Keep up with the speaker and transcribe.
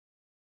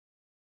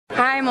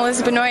Hi, I'm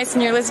Elizabeth Noyce,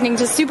 and you're listening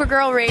to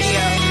Supergirl Radio.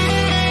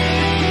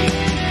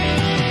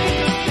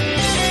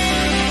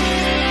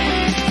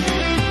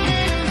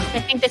 I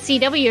think the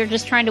CW are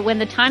just trying to win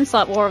the time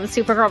slot war with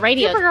Supergirl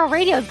Radio. Supergirl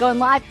Radio is going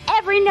live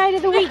every night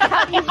of the week.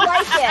 How do you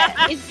like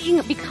it?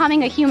 Is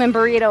becoming a human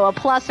burrito a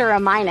plus or a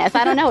minus?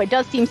 I don't know. It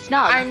does seem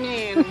snug. I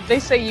mean, they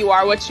say you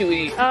are what you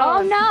eat.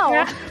 Oh no.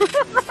 Yeah.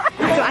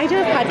 So I do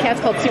a podcast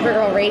called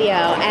Supergirl Radio,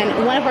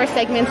 and one of our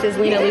segments is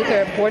Lena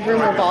Luthor,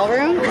 Boardroom or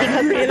Ballroom.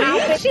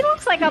 Because she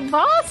looks like a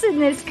boss in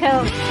this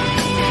coat.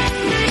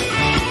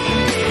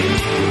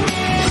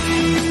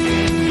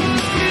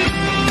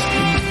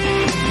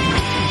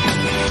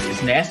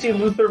 Is Nasty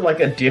Luthor like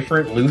a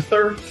different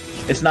Luthor?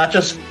 It's not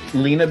just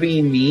Lena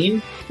being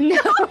mean?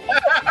 No.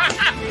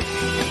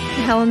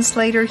 Helen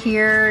Slater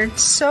here.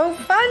 It's so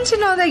fun to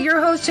know that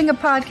you're hosting a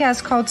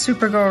podcast called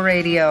Supergirl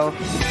Radio.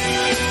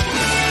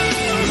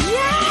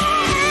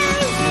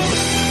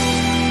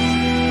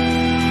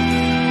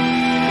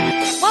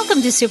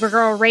 Welcome to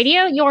Supergirl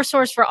Radio, your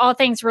source for all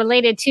things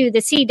related to the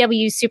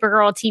CW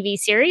Supergirl TV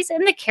series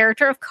and the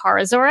character of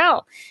Kara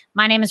Zor-El.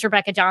 My name is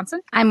Rebecca Johnson.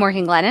 I'm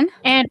Morgan Glennon.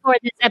 And for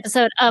this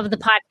episode of the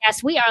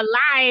podcast, we are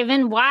live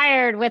and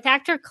wired with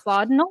actor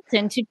Claude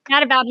Knowlton to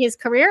chat about his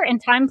career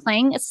and time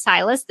playing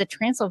Silas, the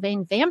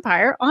Transylvanian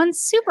vampire, on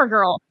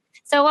Supergirl.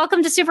 So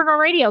welcome to Supergirl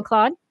Radio,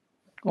 Claude.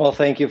 Well,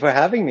 thank you for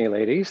having me,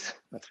 ladies.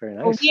 That's very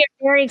nice. Well, we are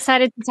very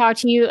excited to talk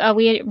to you.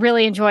 We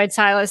really enjoyed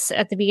Silas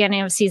at the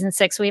beginning of season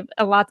 6. We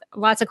have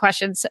lots of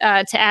questions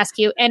to ask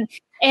you. And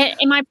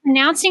am I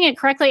pronouncing it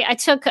correctly? I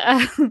took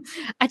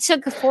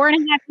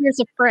 4.5 years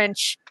of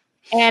French,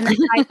 and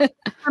I don't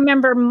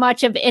remember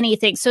much of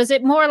anything. So is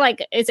it more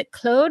like, is it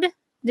Claude?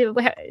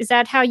 Is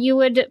that how you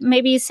would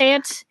maybe say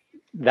it?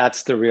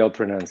 That's the real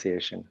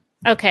pronunciation.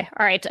 Okay,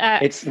 all right.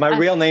 It's my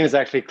real name is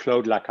actually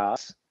Claude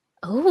Lacasse.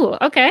 Oh,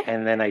 okay.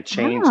 And then I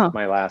changed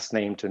my last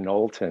name to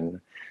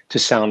Knowlton to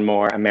sound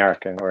more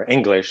American or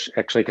English,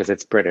 actually, because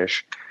it's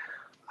British.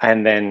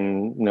 And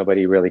then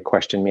nobody really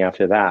questioned me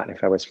after that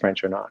if I was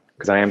French or not,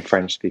 because I am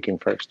French speaking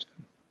first.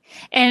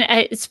 And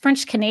it's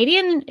French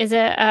Canadian. Is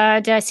it?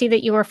 Did I see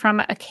that you were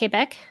from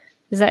Quebec?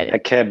 Is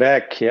that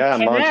Quebec? Yeah,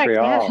 Quebec,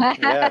 Montreal. Yeah.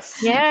 Yes.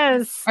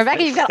 Yes.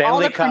 Rebecca, you've got Stanley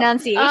all the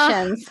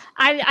pronunciations.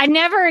 I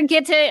never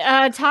get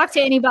to talk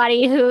to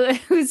anybody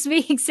who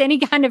speaks any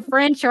kind of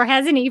French or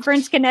has any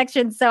French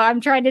connections, so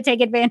I'm trying to take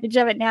advantage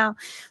of it now.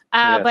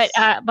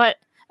 Yes. But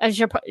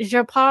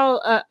je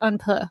parle un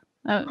peu.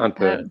 Un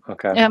peu,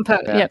 okay. Un peu,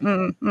 yeah.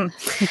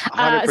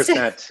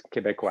 100%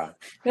 Quebecois.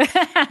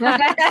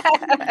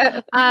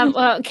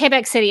 Well,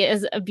 Quebec City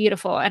is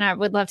beautiful, and I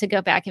would love to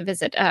go back and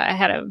visit. I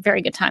had a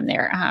very good time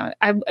there.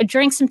 I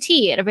drank some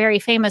tea at a very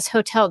famous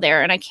hotel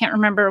there, and I can't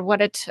remember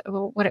what it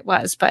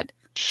was, but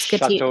it's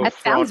good tea. That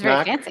sounds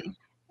very fancy.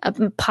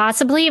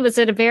 Possibly. It was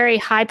at a very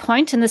high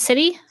point in the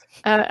city.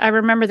 I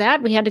remember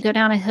that. We had to go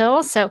down a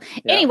hill. So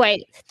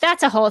anyway,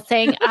 that's a whole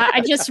thing.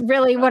 I just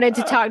really wanted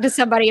to talk to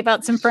somebody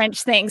about some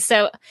French things.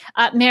 So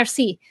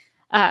merci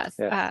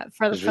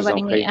for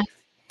letting me.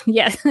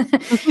 Yes.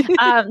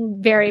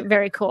 Very,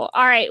 very cool.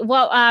 All right.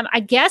 Well,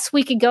 I guess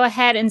we could go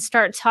ahead and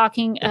start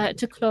talking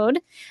to Claude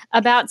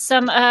about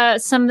some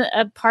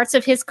parts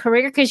of his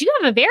career, because you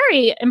have a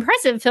very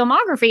impressive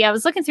filmography. I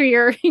was looking through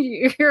your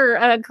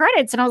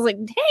credits, and I was like,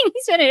 dang,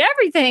 he's been in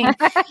everything.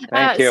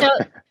 Thank you.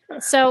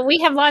 So we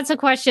have lots of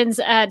questions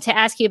to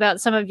ask you about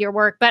some of your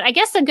work, but I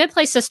guess a good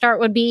place to start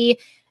would be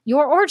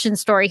your origin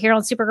story. Here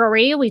on Supergirl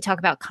Radio, we talk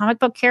about comic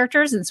book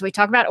characters, and so we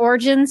talk about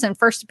origins and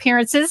first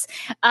appearances.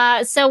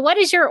 So what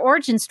is your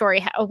origin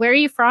story? Where are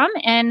you from,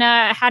 and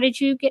how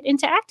did you get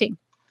into acting?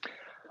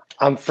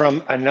 I'm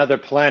from another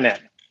planet.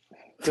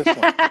 This one.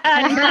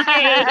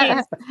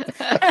 Nice.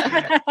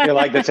 You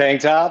like the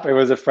tank top? It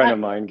was a friend of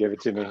mine gave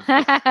it to me.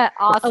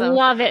 Awesome. I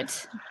love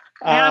it.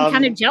 Now I'm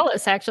kind of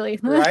jealous, actually.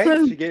 Right?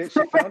 She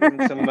found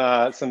it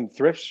in some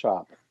thrift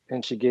shop,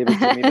 and she gave it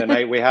to me the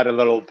night we had a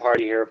little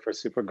party here for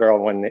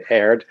Supergirl when it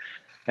aired,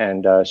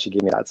 and she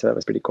gave me that, so that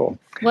was pretty cool.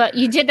 Well,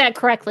 you did that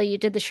correctly. You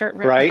did the shirt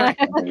right.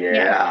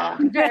 Yeah.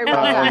 Very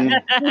well done.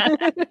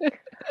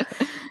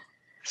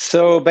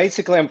 So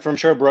basically, I'm from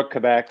Sherbrooke,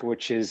 Quebec,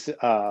 which is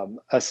a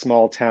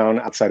small town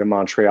outside of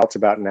Montreal. It's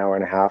about an hour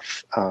and a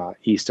half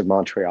east of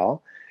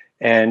Montreal,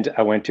 and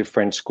I went to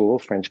French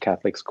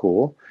Catholic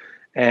school.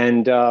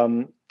 And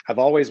I've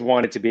always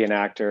wanted to be an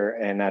actor.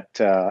 And at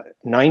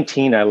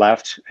 19, I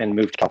left and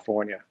moved to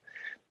California.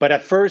 But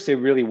at first, it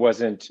really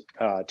wasn't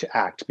to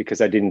act,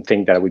 because I didn't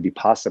think that it would be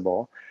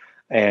possible.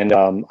 And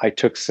I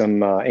took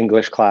some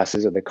English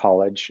classes at the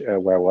college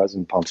where I was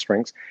in Palm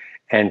Springs,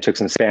 and took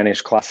some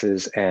Spanish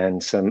classes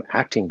and some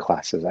acting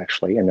classes,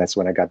 actually. And that's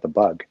when I got the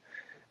bug.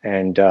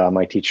 And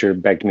my teacher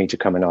begged me to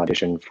come and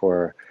audition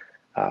for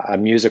a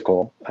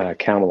musical,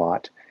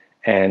 Camelot.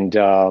 And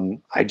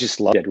I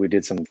just loved it. We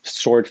did some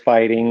sword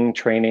fighting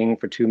training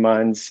for 2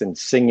 months, and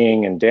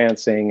singing and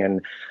dancing. And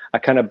I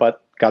kind of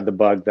got the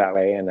bug that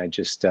way. And I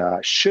just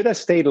should have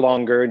stayed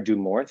longer and do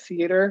more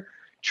theater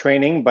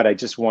training, but I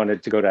just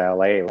wanted to go to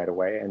LA right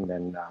away. And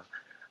then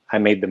I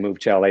made the move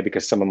to LA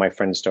because some of my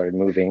friends started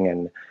moving,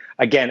 and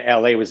again,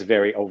 LA was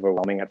very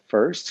overwhelming at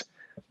first.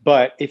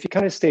 But if you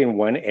kind of stay in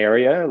one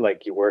area,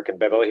 like you work in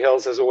Beverly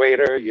Hills as a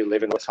waiter, you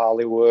live in West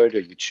Hollywood, or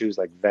you choose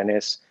like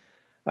Venice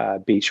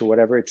Beach or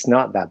whatever, it's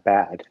not that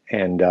bad.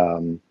 And,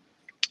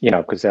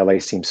 because LA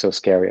seems so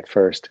scary at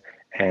first.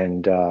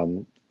 And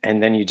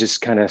then you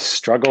just kind of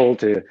struggle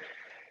to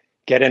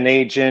get an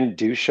agent,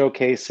 do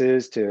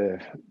showcases, to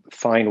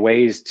find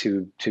ways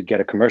to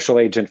get a commercial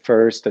agent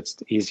first. That's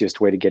the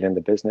easiest way to get in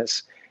the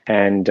business.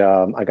 And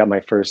I got my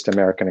first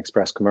American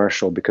Express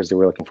commercial because they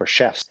were looking for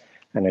chefs.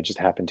 And I just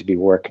happened to be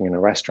working in a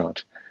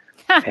restaurant.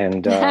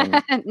 And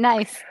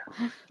nice.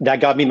 That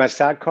got me my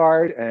SAT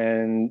card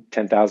and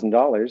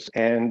 $10,000.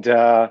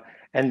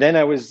 And then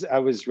I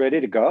was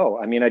ready to go.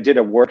 I mean, I did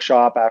a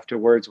workshop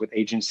afterwards with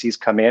agencies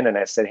come in, and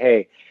I said,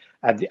 hey,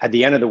 at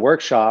the end of the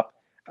workshop,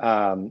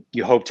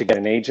 you hope to get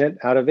an agent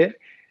out of it.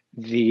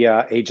 The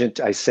agent,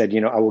 I said,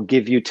 I will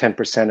give you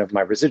 10% of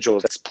my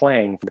residuals that's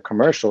playing for the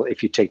commercial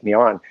if you take me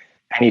on.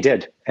 And he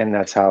did. And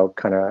that's how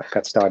kind of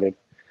got started.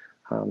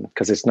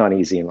 Because it's not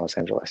easy in Los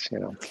Angeles,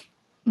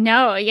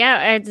 No,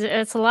 yeah,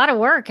 it's a lot of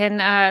work, and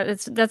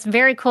that's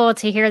very cool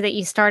to hear that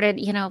you started,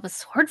 with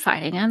sword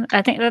fighting. And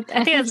I think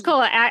that's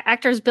cool.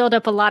 Actors build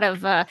up a lot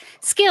of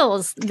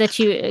skills that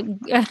you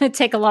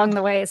take along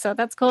the way, so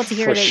that's cool to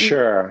hear.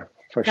 You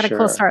got a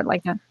cool start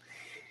like that.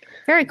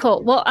 Very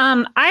cool. Well,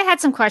 I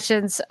had some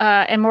questions,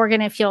 and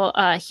Morgan, if you'll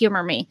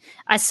humor me.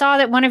 I saw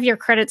that one of your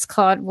credits,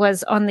 Claude,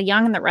 was on The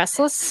Young and the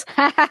Restless.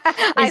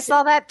 I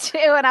saw that too,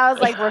 and I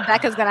was like,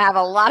 Rebecca's going to have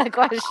a lot of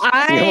questions.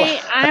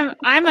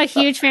 I'm a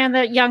huge fan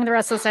of The Young and the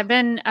Restless. I've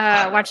been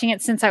watching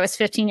it since I was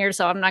 15 years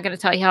old. I'm not going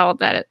to tell you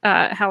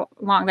how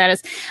long that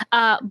is.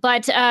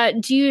 But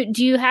do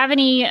you have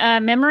any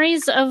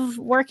memories of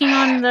working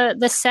on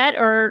the set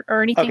or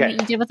anything that you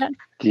did with that?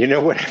 Do you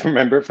know what I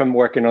remember from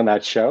working on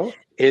that show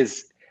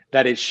is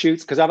that it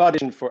shoots, because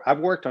I've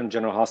worked on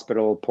General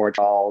Hospital, Port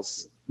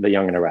Charles, The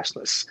Young and the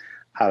Restless.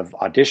 I've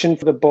auditioned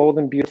for The Bold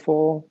and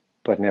Beautiful,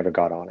 but never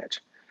got on it.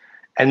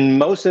 And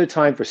most of the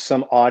time, for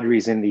some odd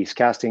reason, these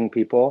casting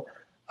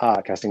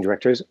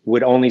directors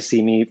would only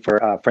see me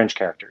for French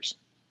characters.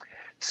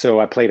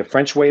 So I played a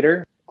French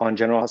waiter on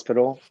General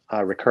Hospital,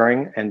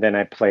 recurring, and then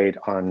I played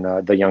on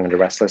The Young and the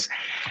Restless.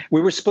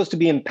 We were supposed to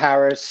be in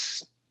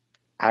Paris.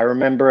 I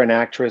remember an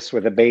actress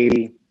with a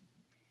baby.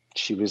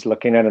 She was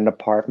looking at an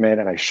apartment,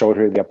 and I showed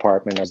her the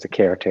apartment as the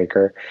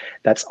caretaker.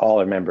 That's all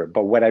I remember.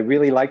 But what I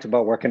really liked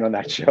about working on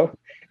that show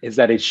is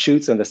that it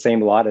shoots on the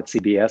same lot at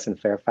CBS in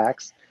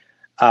Fairfax,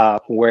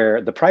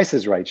 where The Price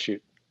is Right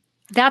shoot.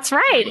 That's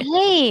right.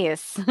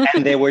 Nice.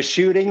 And they were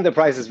shooting The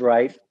Price is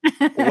Right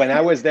when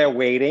I was there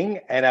waiting,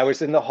 and I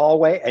was in the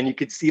hallway, and you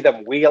could see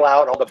them wheel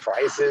out all the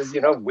prices,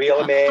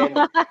 wheel them in,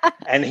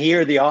 and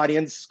hear the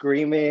audience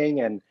screaming.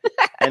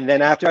 And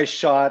then after I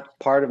shot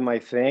part of my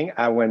thing,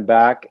 I went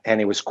back,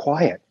 and it was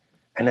quiet.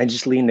 And I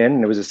just leaned in,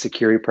 and there was a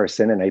security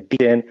person, and I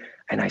peeked in,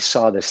 and I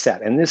saw the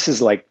set. And this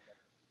is like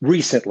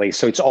recently,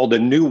 so it's all the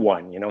new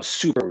one,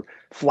 super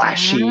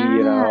flashy,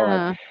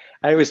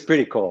 And it was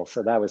pretty cool.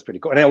 So that was pretty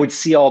cool. And I would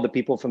see all the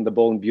people from The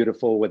Bold and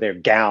Beautiful with their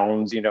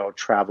gowns,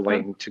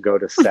 traveling to go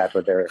to set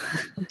with their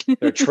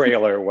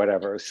trailer or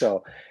whatever.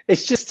 So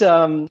it's just,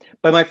 but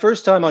my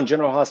first time on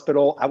General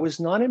Hospital, I was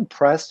not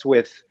impressed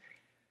with,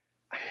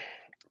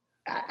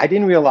 I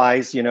didn't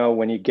realize,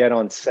 when you get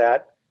on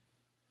set,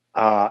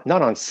 not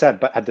on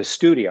set, but at the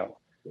studio,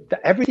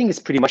 that everything is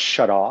pretty much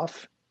shut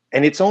off,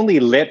 and it's only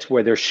lit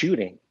where they're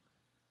shooting.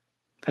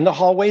 And the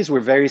hallways were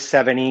very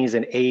 70s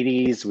and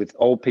 80s with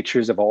old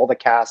pictures of all the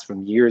cast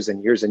from years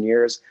and years and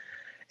years.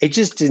 It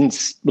just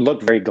didn't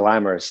look very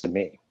glamorous to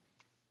me.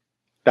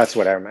 That's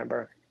what I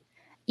remember.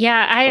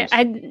 Yeah,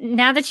 I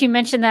now that you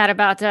mentioned that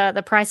about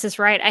The Price is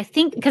Right, I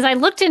think because I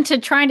looked into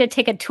trying to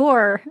take a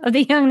tour of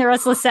the Young and the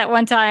Restless set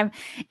one time,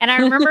 and I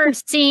remember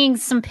seeing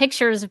some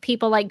pictures of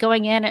people like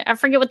going in. I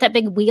forget what that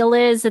big wheel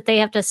is that they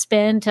have to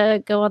spin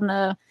to go on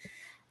the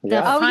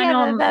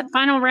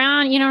final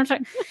round,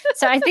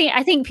 So I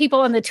think people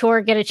on the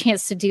tour get a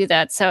chance to do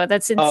that. So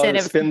that's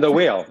incentive. Spin the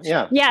wheel.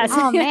 Yeah. Yes.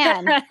 Oh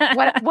man,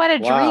 what a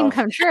dream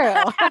come true.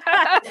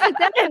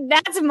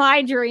 That's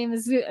my dream,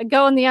 is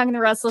go on the Young and the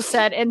Restless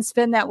set and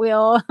spin that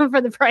wheel for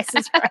The Price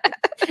is Right.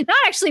 Not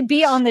actually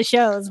be on the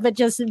shows, but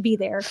just be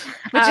there.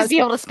 Just be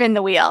able to spin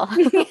the wheel.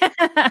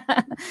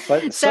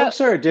 But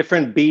soaps are a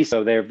different beast.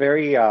 So they're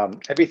very,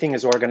 everything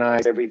is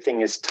organized.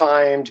 Everything is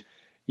timed.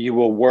 You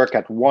will work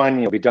at 1,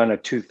 you'll be done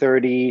at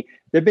 2:30.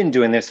 They've been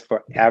doing this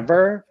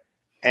forever,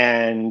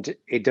 and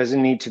it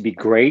doesn't need to be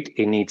great.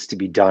 It needs to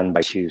be done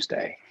by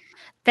Tuesday.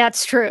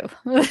 That's true.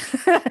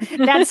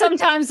 That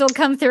sometimes will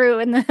come through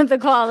in the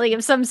quality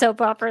of some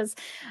soap operas.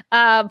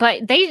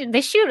 But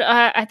they shoot,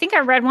 I think I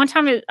read one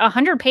time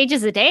 100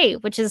 pages a day,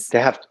 which is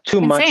They have too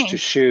insane. much to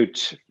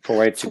shoot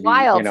for it to be,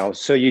 wild.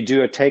 So you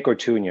do a take or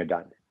two and you're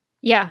done.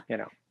 Yeah.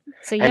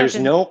 So and there's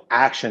no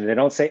action. They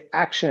don't say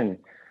action.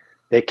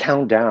 They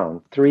count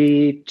down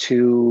 3,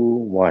 2,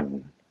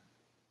 1.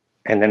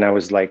 And then I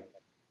was like,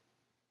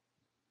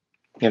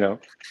 they're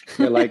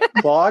like,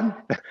 Claude?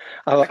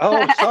 Oh,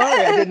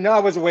 sorry. I didn't know I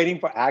was waiting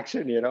for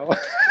action,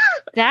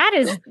 That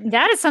is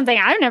something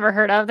I've never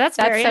heard of. That's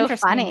very so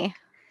interesting. funny.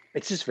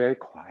 It's just very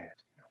quiet.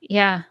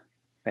 Yeah.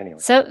 Anyway.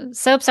 So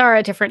soaps are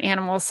a different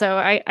animal. So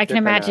I can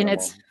Different imagine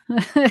animal.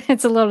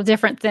 it's a little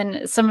different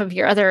than some of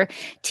your other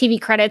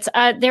TV credits.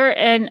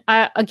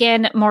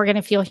 Again, Morgan,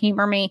 if you'll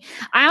humor me,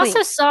 I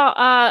also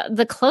saw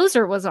The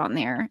Closer was on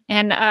there,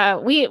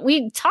 and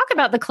we talk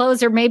about The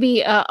Closer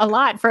maybe a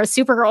lot for a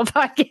Supergirl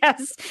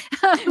podcast,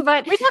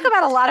 but We talk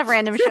about a lot of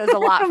random shows a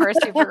lot for a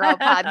Supergirl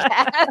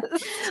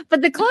podcast.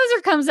 But The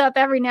Closer comes up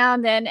every now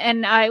and then,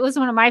 and it was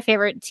one of my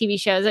favorite TV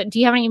shows. Do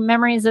you have any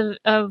memories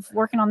of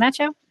working on that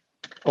show?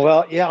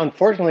 Well, yeah,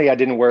 unfortunately, I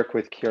didn't work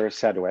with Kira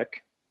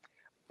Sedgwick,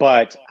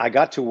 but I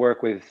got to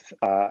work with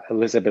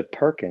Elizabeth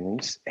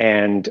Perkins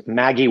and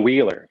Maggie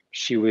Wheeler.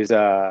 She was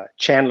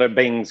Chandler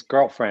Bing's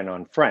girlfriend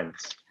on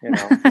Friends,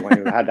 the one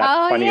who had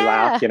that funny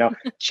laugh,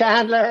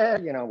 Chandler,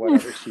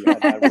 whatever. She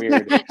had that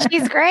weird.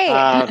 She's great.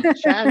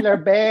 Chandler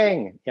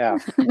Bing. Yeah,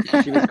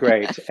 she was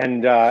great.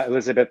 And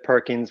Elizabeth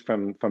Perkins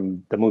from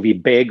the movie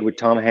Big with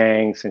Tom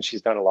Hanks, and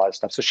she's done a lot of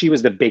stuff. So she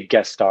was the big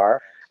guest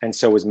star, and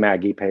so was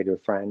Maggie, paid her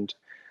friend.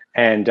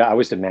 And I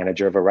was the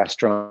manager of a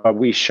restaurant.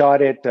 We shot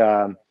it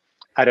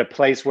at a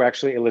place where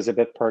actually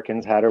Elizabeth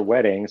Perkins had her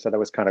wedding. So that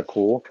was kind of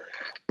cool.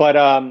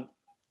 But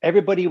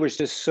everybody was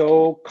just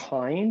so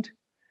kind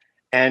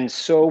and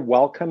so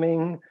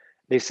welcoming.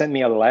 They sent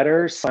me a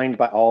letter signed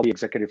by all the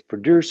executive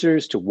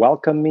producers to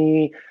welcome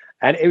me.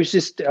 And it was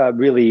just a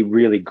really,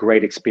 really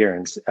great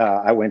experience.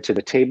 I went to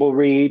the table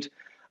read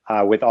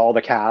with all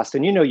the cast.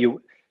 And, you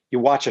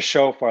watch a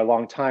show for a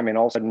long time and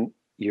all of a sudden,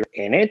 you're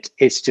in it.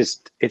 It's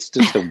just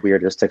the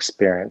weirdest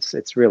experience.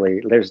 It's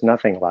really, there's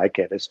nothing like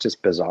it. It's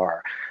just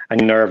bizarre.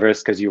 I'm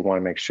nervous because you want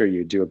to make sure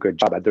you do a good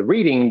job at the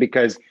reading,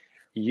 because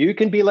you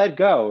can be let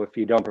go if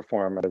you don't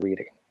perform at the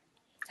reading.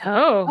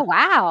 Oh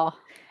wow.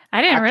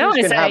 I didn't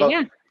realize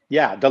that.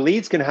 Yeah. The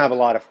leads can have a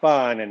lot of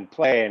fun and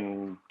play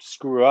and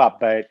screw up.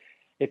 But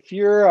if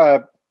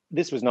you're,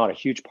 this was not a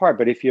huge part,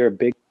 but if you're a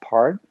big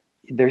part,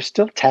 they're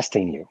still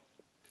testing you.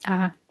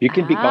 You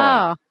can be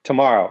gone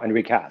tomorrow and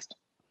recast.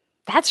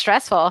 That's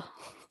stressful.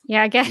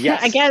 Yeah, I guess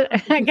that's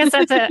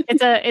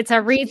it's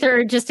a read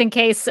through just in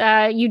case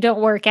you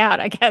don't work out.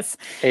 I guess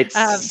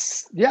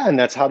it's and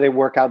that's how they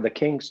work out the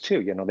kinks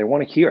too. They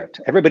want to hear it.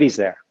 Everybody's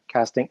there,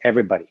 casting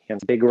everybody, and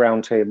big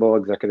round table,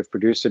 executive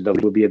producer. The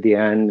lead will be at the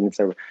end, and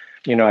so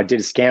I did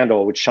a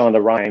Scandal with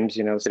Shonda Rhimes,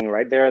 sitting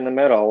right there in the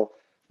middle,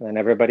 and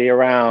everybody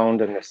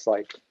around, and it's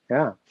like,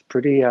 it's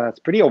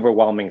pretty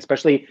overwhelming,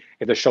 especially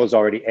if the show's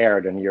already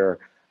aired and you're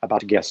about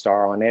to guest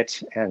star on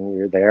it, and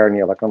you're there, and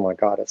you're like, oh my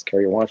God, that's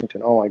Kerry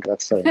Washington. Oh my God,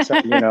 that's so, and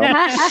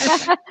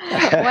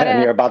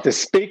you're about to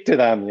speak to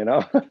them,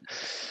 at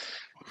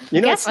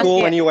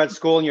school, when you're at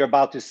school and you're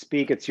about to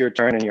speak, it's your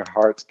turn and your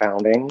heart's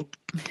pounding,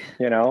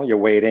 you're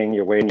waiting,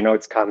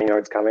 it's coming,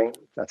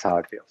 That's how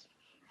it feels.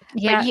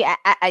 Yeah.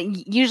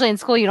 Usually in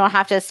school, you don't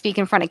have to speak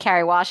in front of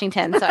Kerry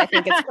Washington. So I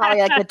think it's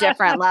probably like a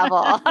different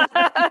level.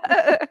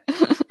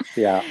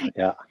 Yeah.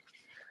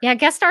 Yeah,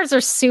 guest stars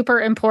are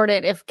super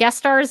important. If guest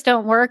stars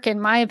don't work,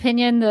 in my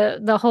opinion,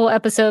 the whole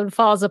episode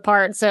falls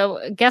apart. So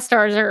guest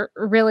stars are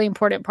really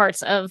important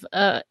parts of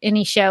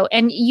any show.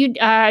 And you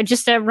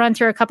just to run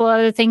through a couple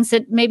other things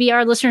that maybe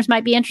our listeners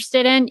might be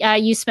interested in.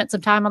 You spent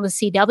some time on the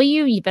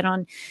CW. You've been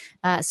on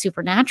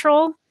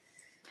Supernatural.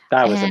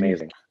 That was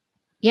amazing.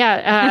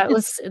 Yeah,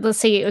 let's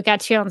see. We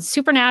got you on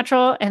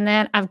Supernatural, and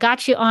then I've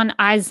got you on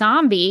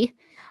iZombie.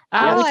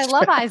 I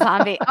love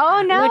iZombie.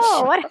 Oh no!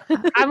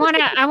 I want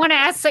to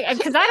ask,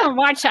 because I don't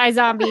watch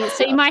iZombie,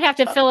 so you might have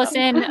to fill us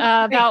in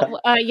about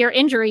your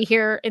injury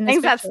here in this. I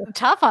think that's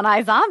tough on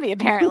iZombie.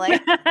 Apparently,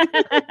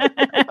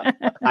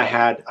 I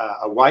had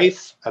a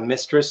wife, a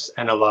mistress,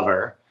 and a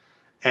lover.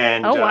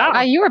 And oh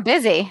wow, you were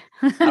busy.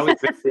 I was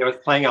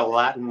playing a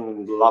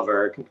Latin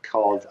lover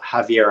called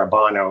Javier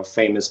Abano,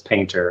 famous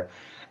painter,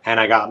 and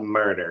I got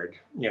murdered.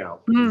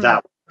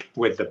 That.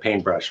 With the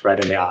paintbrush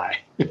right in the eye.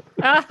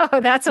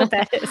 Oh, that's what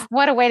that is.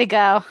 What a way to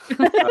go.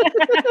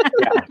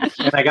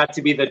 And I got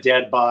to be the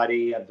dead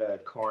body at the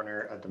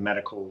corner at the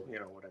medical,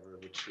 whatever,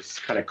 which was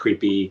kind of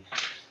creepy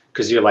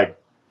because you're like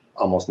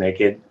almost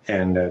naked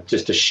and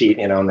just a sheet,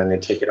 and then they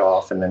take it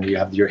off, and then you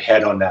have your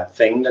head on that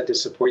thing that they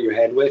support your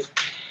head with.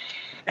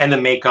 And the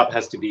makeup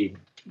has to be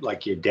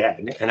like you're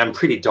dead. And I'm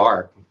pretty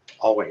dark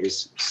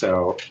always.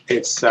 So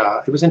it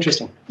was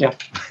interesting. Yeah.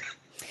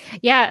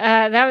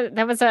 Yeah,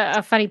 that was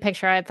a funny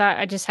picture. I thought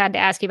I just had to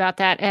ask you about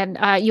that. And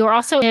you were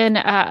also in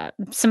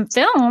some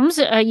films.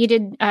 You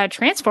did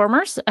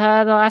Transformers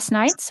the last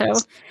night. So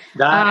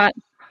that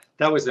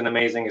was an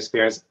amazing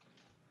experience.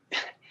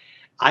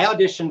 I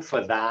auditioned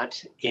for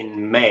that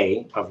in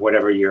May of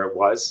whatever year it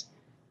was.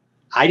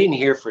 I didn't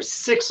hear for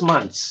 6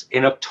 months.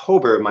 In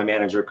October, my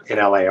manager in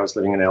LA, I was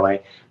living in LA,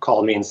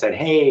 called me and said,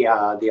 hey,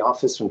 the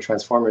office from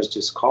Transformers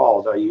just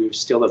called. Are you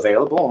still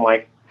available? I'm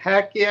like,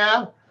 heck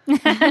yeah.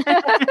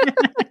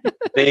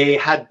 They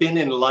had been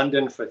in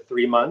London for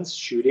 3 months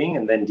shooting,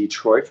 and then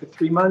Detroit for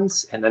 3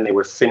 months, and then they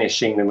were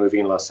finishing the movie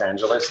in Los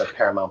Angeles at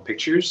Paramount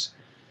Pictures.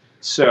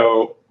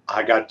 So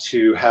I got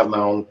to have my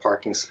own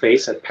parking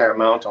space at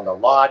Paramount on the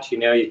lot.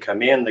 You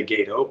come in, the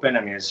gate open.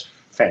 I mean, it's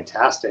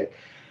fantastic.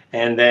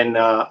 And then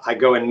I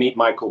go and meet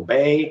Michael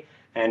Bay.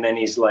 And then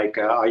he's like,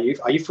 are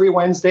you free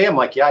Wednesday? I'm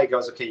like, yeah. He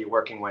goes, okay, you're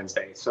working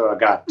Wednesday. So I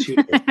got 2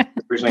 days.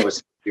 Originally it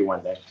was free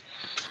one day.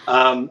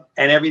 And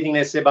everything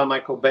they said about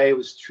Michael Bay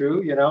was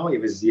true. He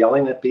was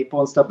yelling at people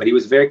and stuff, but he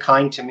was very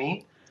kind to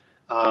me.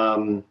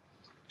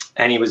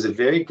 And he was a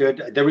very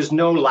good, there was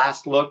no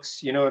last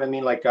looks, you know what I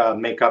mean? Like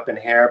makeup and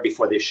hair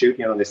before they shoot,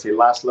 they say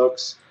last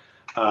looks.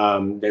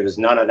 There was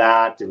none of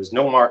that. There was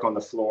no mark on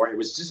the floor. It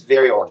was just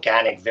very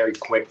organic, very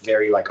quick,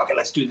 very like, okay,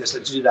 let's do this,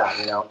 let's do that,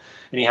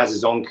 And he has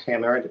his own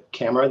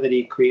camera that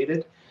he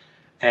created.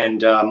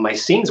 And my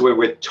scenes were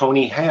with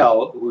Tony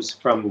Hale, who's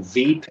from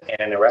Veep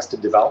and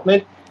Arrested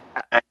Development,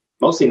 and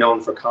mostly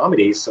known for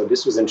comedies. So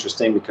this was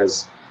interesting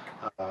because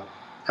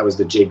I was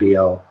the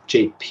JPL.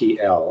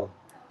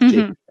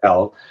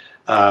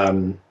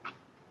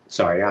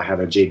 Sorry, I have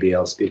a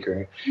JBL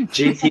speaker.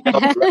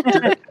 JPL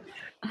director.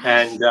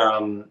 And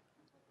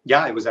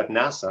it was at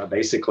NASA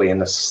basically, and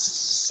the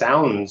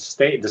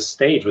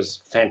stage was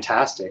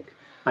fantastic.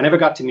 I never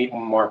got to meet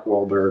Mark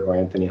Wahlberg or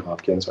Anthony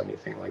Hopkins or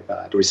anything like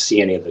that, or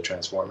see any of the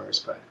Transformers,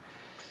 but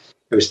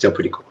it was still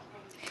pretty cool.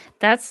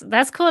 That's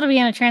cool to be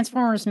in a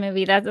Transformers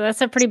movie. That's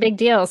a pretty big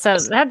deal. So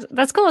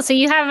that's cool. So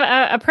you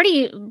have a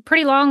pretty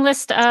long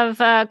list of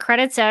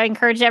credits. I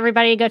encourage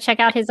everybody to go check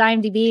out his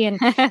IMDb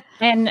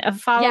and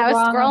follow. Yeah, I was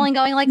along. scrolling,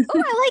 going like, "Oh,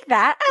 I like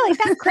that. I like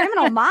that.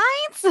 Criminal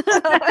Minds."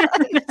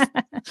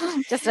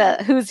 Just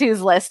a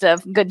who's list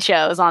of good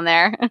shows on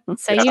there.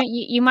 So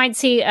you might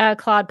see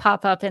Claude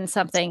pop up in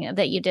something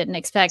that you didn't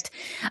expect.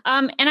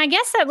 And I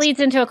guess that leads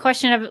into a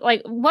question of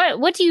like,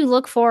 what do you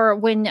look for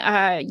when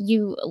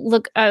you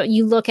look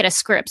at a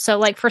script? So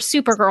like for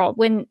Supergirl,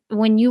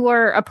 when you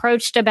were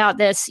approached about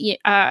this,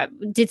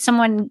 did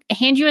someone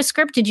hand you a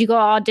script? Did you go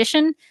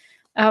audition?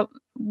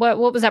 What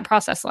was that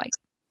process like?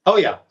 Oh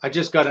yeah, I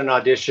just got an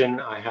audition.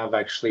 I have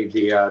actually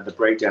the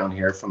breakdown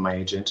here from my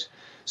agent.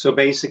 So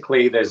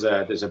basically there's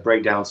a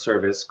breakdown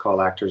service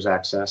called Actors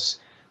Access,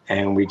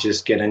 and we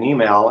just get an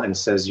email and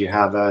says you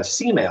have a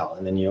C-mail,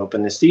 and then you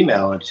open this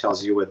email and it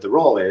tells you what the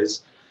role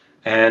is.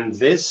 And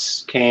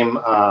this came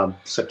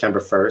September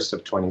 1st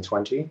of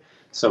 2020.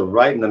 So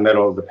right in the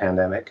middle of the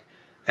pandemic.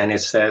 And it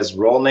says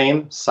role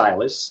name,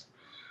 Silas,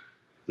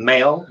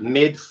 male,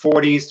 mid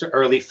 40s to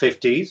early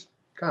 50s.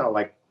 Kind of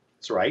like,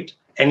 it's right.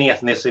 Any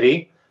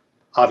ethnicity.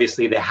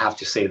 Obviously, they have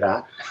to say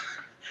that.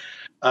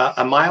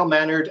 A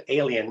mild-mannered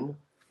alien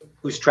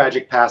whose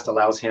tragic past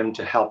allows him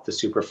to help the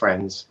Super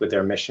Friends with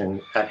their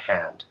mission at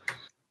hand.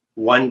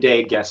 One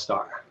day guest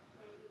star.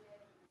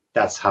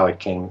 That's how it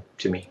came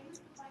to me.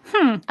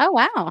 Oh,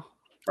 wow.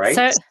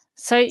 Right?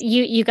 So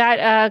you got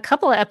a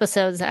couple of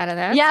episodes out of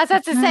that. Yeah, I was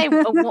about to say,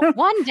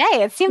 one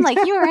day. It seemed like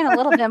you were in a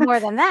little bit more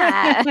than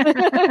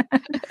that.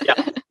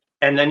 Yeah.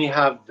 And then you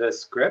have the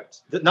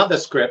script.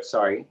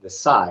 The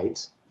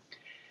sides.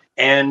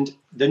 And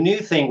the new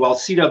thing, well,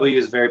 CW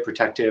is very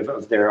protective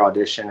of their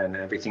audition and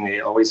everything.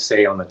 They always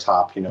say on the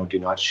top, do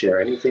not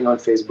share anything on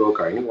Facebook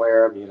or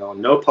anywhere.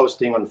 No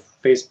posting on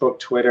Facebook,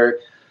 Twitter,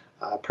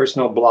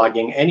 personal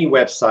blogging, any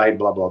website,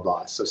 blah, blah,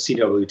 blah. So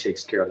CW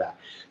takes care of that.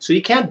 So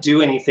you can't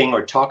do anything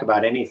or talk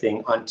about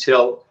anything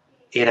until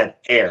it had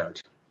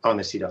aired on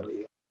the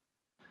CW.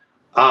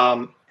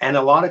 And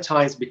a lot of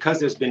times, because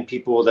there's been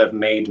people that have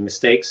made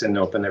mistakes and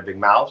opened their big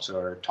mouths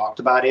or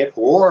talked about it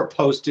or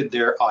posted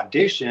their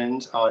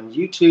auditions on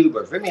YouTube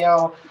or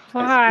Vimeo.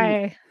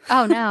 Why?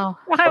 Oh, no.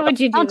 Why would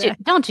you do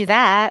that? Don't do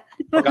that.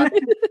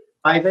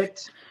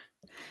 Private.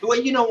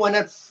 Well, when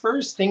at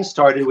first things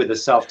started with the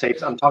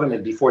self-tapes, I'm talking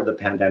about before the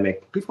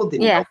pandemic, people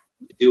didn't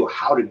know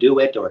how to do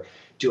it, or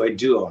do I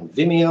do it on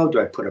Vimeo?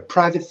 Do I put a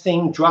private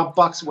thing,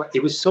 Dropbox?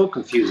 It was so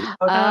confusing.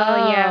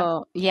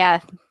 Yeah.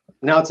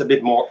 Now it's a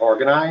bit more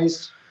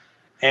organized,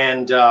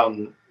 and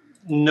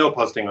no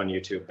posting on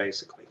YouTube,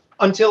 basically.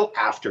 Until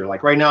after.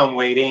 Like right now I'm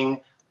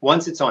waiting.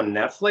 Once it's on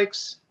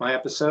Netflix, my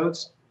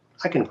episodes,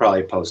 I can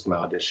probably post my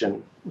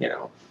audition,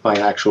 my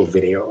actual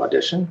video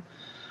audition.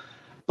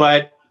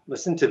 But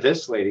listen to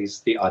this, ladies.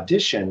 The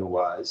audition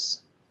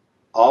was,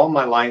 all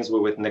my lines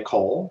were with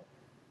Nicole.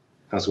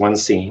 That was one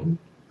scene,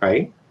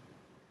 right?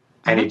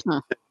 And it's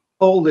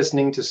Nicole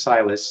listening to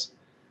Silas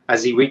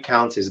as he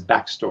recounts his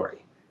backstory.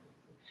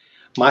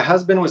 My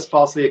husband was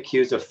falsely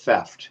accused of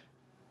theft.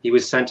 He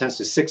was sentenced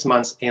to 6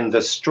 months in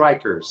the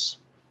Strikers.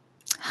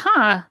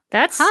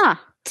 That's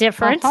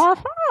different.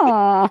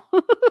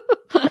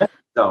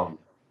 So,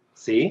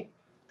 see?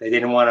 They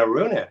didn't want to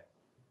ruin it.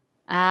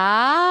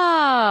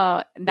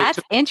 Oh, that's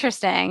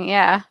interesting.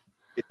 Yeah.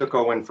 They took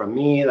a win from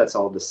me. That's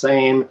all the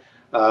same.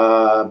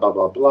 Blah,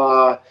 blah,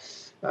 blah.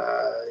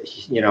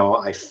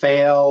 I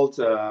failed.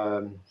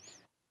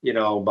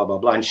 Blah, blah,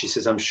 blah. And she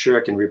says, I'm sure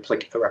it can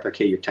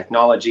replicate your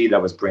technology.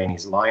 That was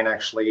Brainy's line,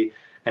 actually.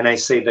 And I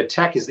say, the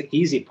tech is the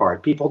easy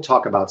part. People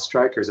talk about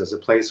Strikers as a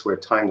place where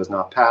time does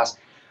not pass,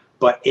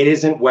 but it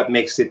isn't what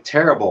makes it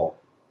terrible.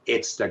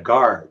 It's the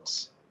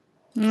guards.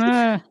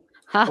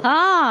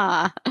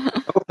 Ha-ha.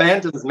 No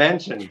phantoms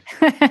mentioned.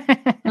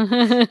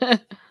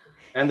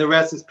 And the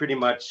rest is pretty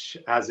much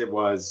as it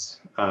was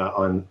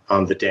on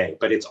the day.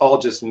 But it's all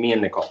just me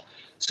and Nicole.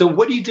 So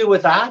what do you do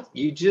with that?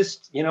 You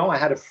just, I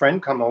had a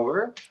friend come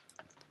over.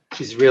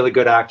 She's a really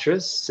good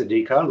actress,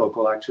 Siddiqa,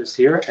 local actress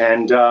here.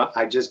 And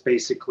I just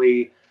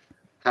basically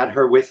had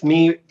her with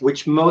me,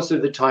 which most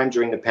of the time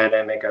during the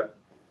pandemic,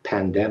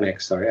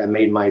 I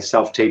made my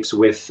self-tapes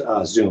with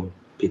Zoom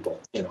people,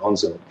 on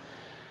Zoom.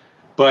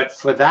 But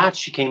for that,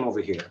 she came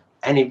over here.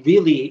 And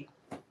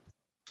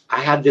I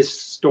had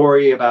this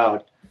story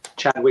about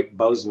Chadwick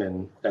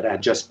Boseman that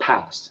had just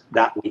passed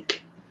that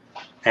week.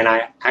 And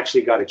I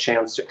actually got a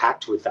chance to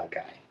act with that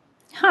guy.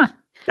 Huh.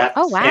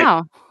 Oh,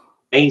 wow.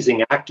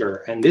 Amazing actor.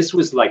 And this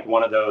was like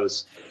one of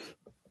those,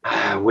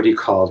 what do you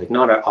call it?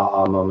 Not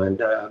a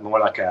moment, more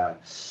like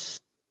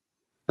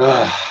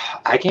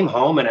I came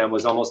home and I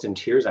was almost in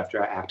tears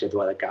after I acted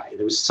with that guy.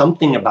 There was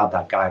something about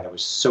that guy that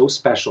was so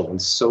special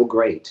and so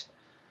great.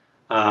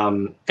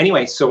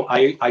 Anyway, so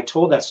I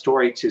told that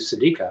story to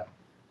Siddiqa.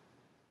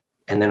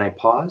 And then I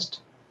paused.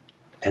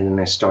 And then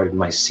I started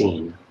my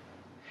scene.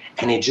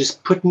 And it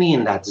just put me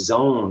in that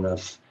zone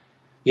of,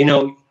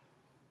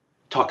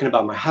 talking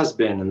about my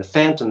husband and the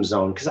phantom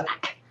zone. Because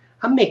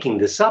I'm making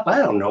this up. I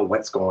don't know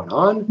what's going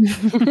on.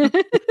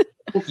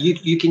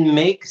 You can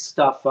make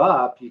stuff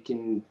up. You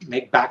can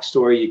make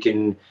backstory. You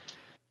can,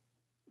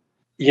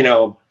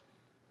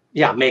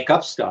 make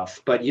up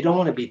stuff. But you don't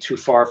want to be too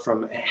far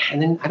from.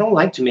 And then I don't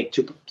like to make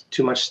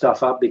too much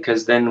stuff up,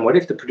 because then what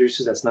if the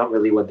producers, that's not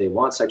really what they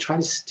want? So I try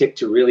to stick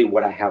to really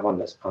what I have on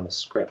the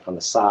script, on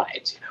the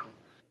sides,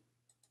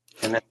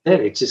 And that's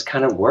it. It just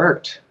kind of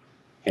worked,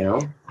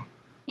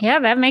 Yeah,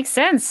 that makes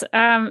sense.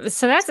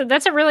 So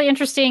that's a really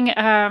interesting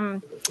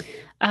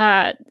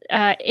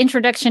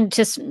introduction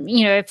to,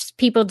 if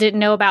people didn't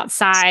know about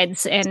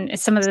sides and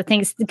some of the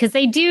things, because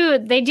they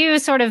do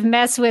sort of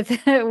mess with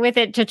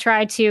it to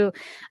try to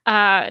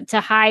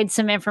hide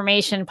some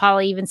information.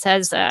 Paula even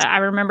says, I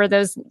remember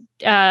those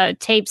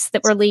tapes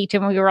that were leaked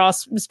and we were all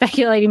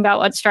speculating about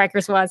what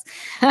Strikers was.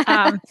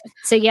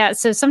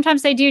 So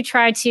sometimes they do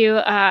try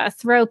to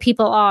throw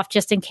people off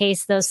just in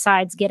case those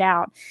sides get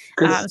out.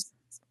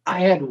 I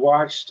had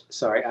watched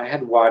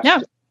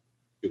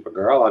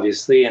Supergirl,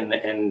 obviously,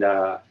 and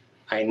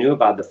I knew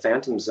about the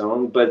Phantom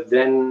Zone, but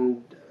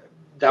then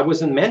that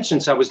wasn't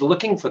mentioned. So I was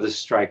looking for the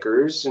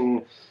Strikers,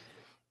 and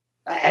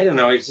I don't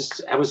know.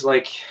 I was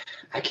like,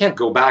 I can't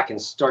go back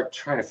and start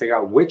trying to figure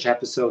out which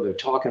episode they're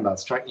talking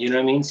about. You know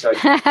what I mean? So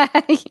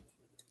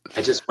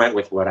I just went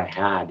with what I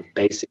had,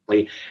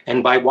 basically.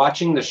 And by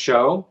watching the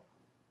show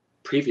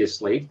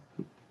previously,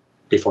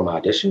 before my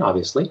audition,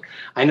 obviously,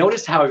 I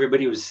noticed how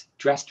everybody was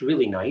dressed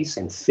really nice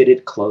and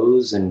fitted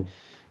clothes and,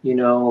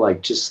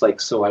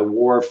 so I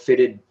wore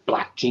fitted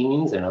black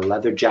jeans and a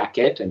leather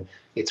jacket. And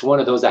it's one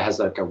of those that has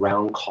like a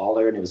round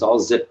collar and it was all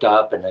zipped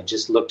up and I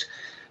just looked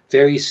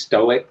very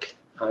stoic.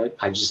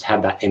 I just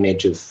had that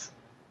image of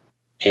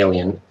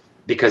Alien,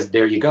 because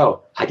there you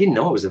go. I didn't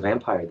know it was a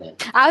vampire then.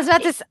 I was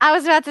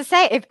about to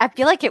say, I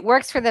feel like it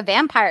works for the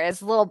vampire.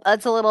 It's a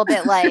little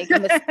bit like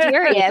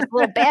mysterious,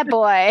 little bad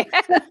boy.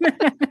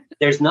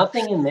 There's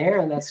nothing in there,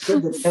 and that's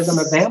good because I'm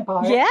a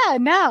vampire. Yeah,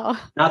 no.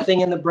 Nothing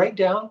in the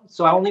breakdown.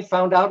 So I only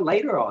found out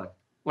later on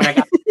when I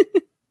got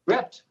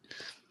ripped.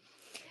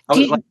 I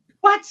was like,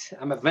 what?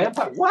 I'm a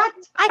vampire? What?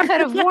 I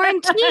could have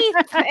worn teeth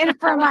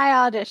for my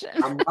audition.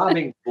 I'm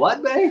robbing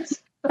blood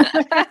banks?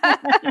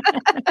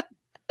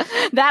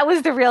 That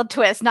was the real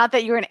twist. Not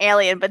that you were an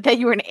alien, but that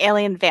you were an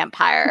alien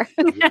vampire.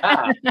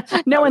 Yeah.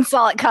 No one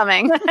saw it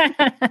coming.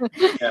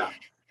 Yeah.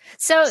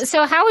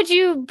 So how would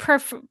you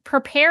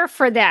prepare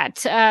for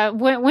that?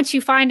 Once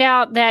you find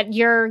out that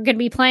you're going to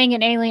be playing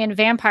an alien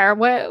vampire,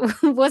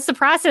 what's the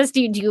process?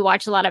 Do you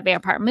watch a lot of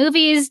vampire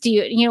movies? Do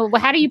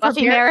how do you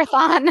prepare?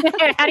 Marathon?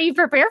 How do you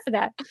prepare for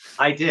that?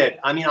 I did.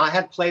 I mean, I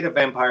had played a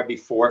vampire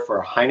before for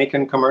a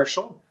Heineken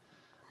commercial.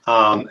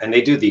 And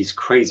they do these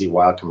crazy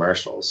wild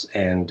commercials.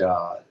 And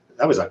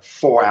that was like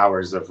 4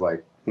 hours of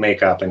like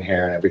makeup and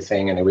hair and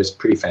everything. And it was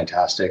pretty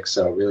fantastic.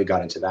 So really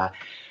got into that.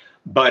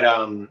 But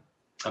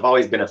I've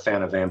always been a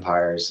fan of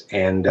vampires.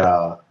 And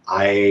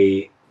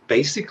I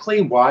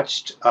basically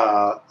watched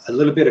a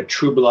little bit of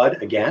True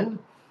Blood again.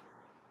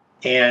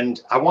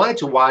 And I wanted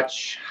to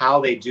watch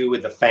how they do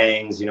with the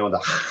fangs,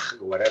 the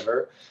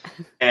whatever.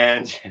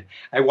 And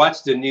I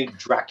watched the new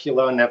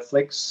Dracula on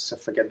Netflix. I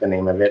forget the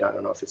name of it. I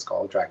don't know if it's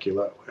called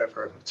Dracula or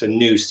whatever. It's a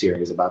new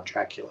series about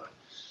Dracula.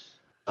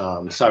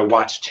 So I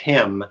watched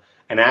him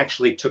and I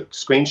actually took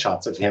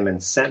screenshots of him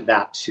and sent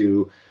that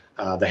to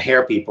the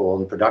hair people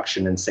in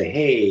production and say,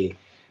 hey,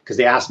 because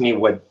they asked me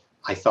what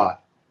I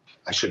thought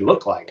I should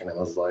look like. And I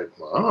was like,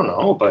 well, I don't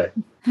know, but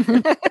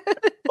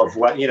of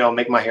what,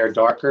 make my hair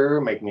darker,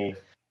 make me,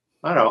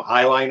 I don't know,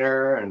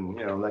 eyeliner and,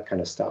 that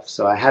kind of stuff.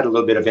 So I had a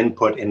little bit of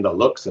input in the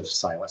looks of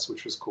Silas,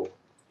 which was cool.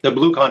 The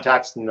blue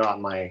contacts,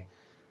 I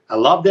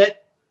loved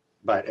it,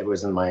 but it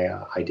wasn't my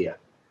idea.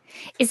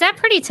 Is that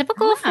pretty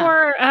typical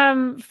for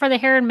the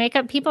hair and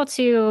makeup people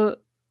to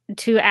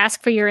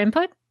ask for your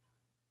input?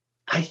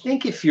 I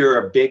think if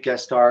you're a big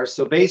guest star,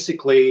 so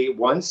basically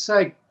once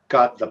I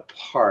got the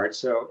part.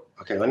 So,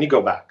 okay, let me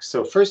go back.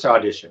 So first I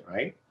auditioned,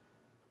 right?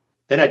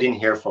 Then I didn't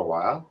hear for a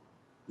while.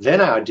 Then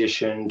I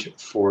auditioned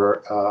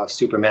for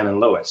Superman and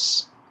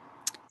Lois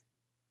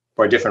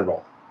for a different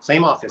role.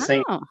 Same office,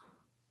 same,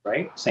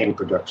 right? Same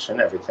production,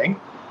 everything.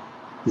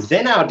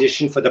 Then I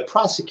auditioned for the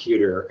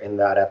prosecutor in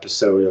that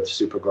episode of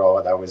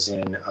Supergirl that was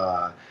in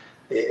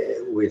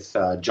with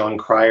John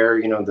Cryer,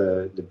 you know,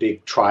 the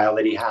big trial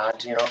that he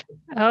had, you know.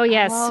 Oh,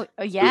 yes. Oh,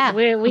 yeah.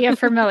 We are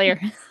familiar.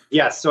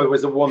 Yes, so it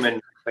was a woman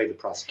who played the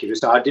prosecutor.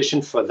 So I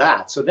auditioned for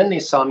that. So then they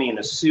saw me in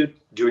a suit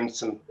doing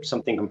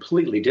something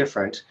completely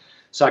different.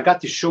 So I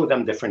got to show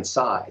them different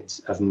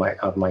sides of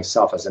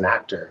myself as an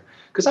actor.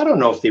 Because I don't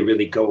know if they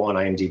really go on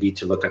IMDb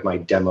to look at my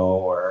demo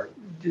or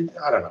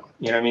I don't know.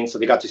 You know what I mean? So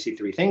they got to see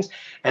 3 things.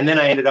 And then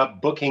I ended up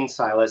booking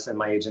Silas, and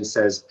my agent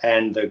says,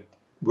 and the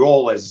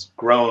role has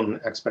grown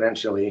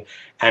exponentially,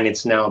 and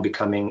it's now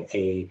becoming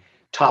a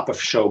top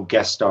of show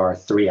guest star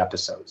 3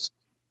 episodes.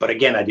 But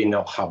again, I didn't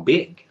know how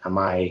big. Am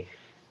I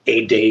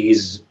 8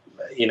 days,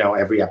 you know,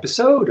 every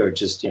episode, or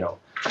just, you know,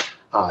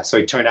 so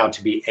it turned out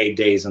to be 8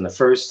 days in the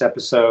first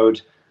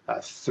episode,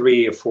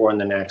 3 or 4 in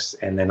the next,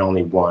 and then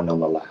only 1 on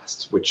the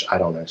last, which I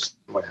don't know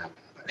what happened,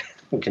 but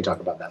we can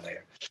talk about that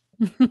later.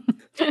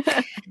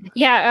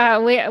 Yeah,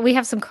 we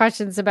have some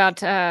questions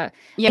about.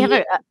 You have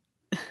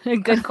a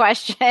good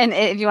question.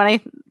 If you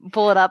want to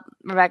pull it up,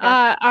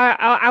 Rebecca.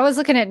 I was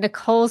looking at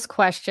Nicole's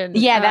question.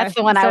 Yeah, that's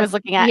the one I was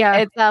looking at.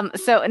 Yeah.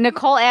 It's, so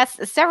Nicole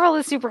asked, several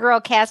of the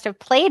Supergirl cast have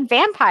played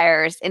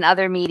vampires in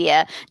other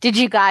media. Did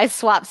you guys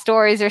swap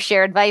stories or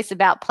share advice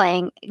about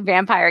playing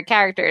vampire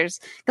characters?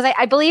 Because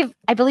I believe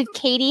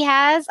Katie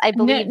has. I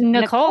believe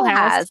Nicole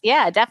has.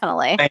 Yeah,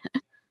 definitely. I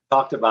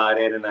talked about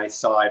it, and I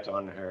saw it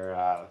on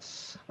her.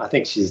 I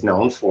think she's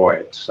known for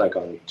it, like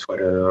on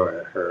Twitter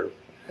or her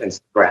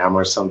Instagram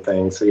or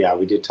something. So yeah,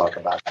 we did talk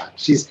about that.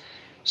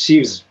 She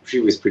was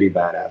pretty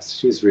badass.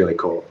 She was really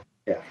cool.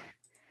 Yeah.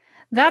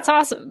 That's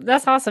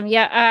awesome.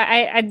 Yeah,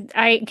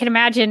 I can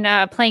imagine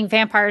playing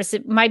vampires.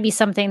 It might be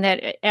something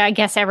that I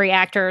guess every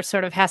actor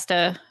sort of has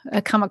to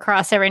come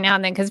across every now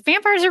and then, because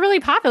vampires are really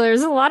popular.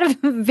 There's a lot of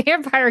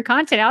vampire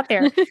content out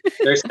there.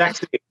 They're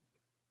sexy.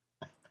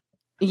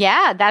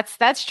 Yeah,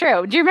 that's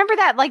true. Do you remember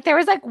that? Like, there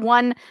was like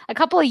a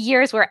couple of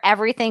years where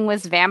everything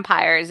was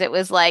vampires. It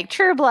was like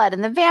True Blood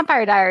and the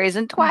Vampire Diaries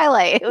and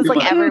Twilight. It was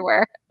like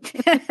everywhere.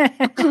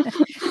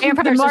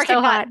 Vampires are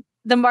so hot.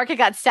 The market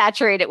got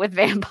saturated with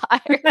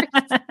vampires.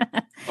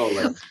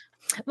 Oh,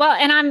 well,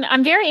 and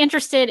I'm very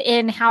interested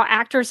in how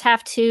actors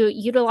have to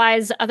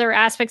utilize other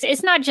aspects.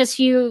 It's not just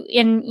you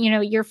in, you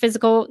know, your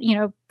physical, you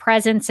know,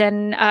 presence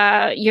and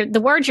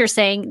the words you're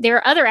saying. There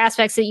are other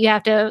aspects that you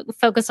have to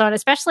focus on,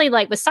 especially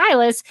like with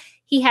Silas.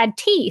 He had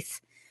teeth.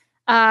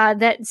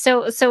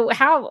 So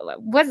how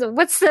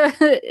what's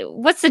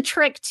the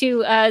trick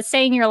to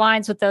saying your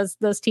lines with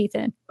those teeth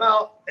in?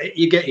 Well,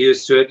 you get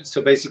used to it.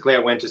 So basically, I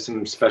went to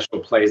some special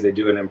plays. They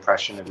do an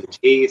impression of your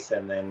teeth,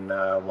 and then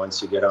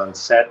once you get on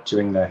set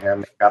doing the hair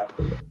makeup,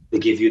 they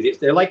give you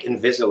they're like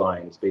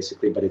Invisaligns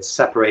basically, but it's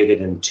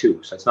separated in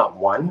 2. So it's not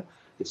 1,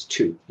 it's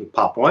 2. You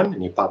pop one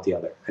and you pop the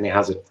other, and it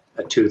has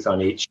a tooth on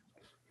each.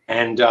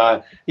 And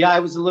yeah,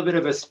 it was a little bit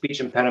of a speech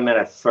impediment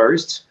at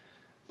first.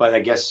 But I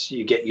guess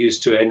you get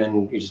used to it, and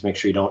then you just make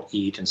sure you don't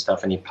eat and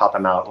stuff, and you pop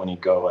them out when you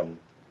go and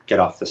get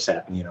off the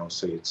set, you know,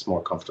 so it's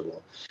more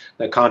comfortable.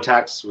 The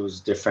contacts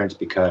was different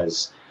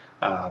because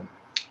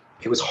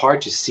it was hard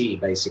to see,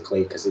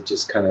 basically, because it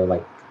just kind of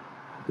like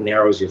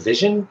narrows your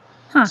vision.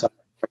 Huh. So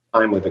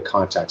time with the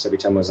contacts, every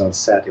time I was on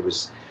set, it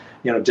was,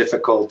 you know,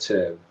 difficult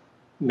to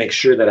make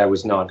sure that I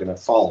was not going to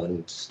fall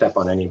and step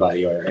on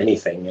anybody or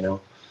anything, you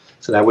know.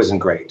 So that wasn't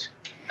great.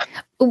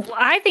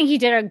 I think you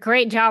did a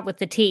great job with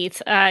the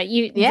teeth.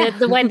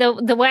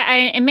 The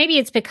way, and maybe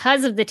it's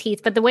because of the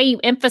teeth, but the way you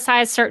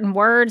emphasize certain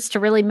words to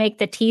really make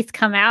the teeth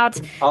come out.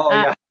 Oh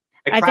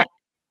yeah,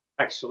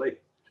 actually.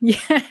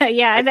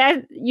 Yeah,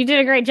 that you did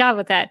a great job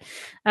with that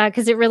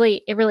because it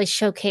really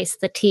showcased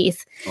the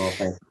teeth. Oh,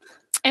 thanks.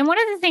 And one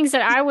of the things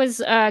that I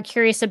was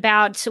curious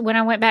about when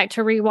I went back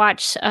to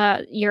rewatch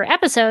your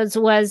episodes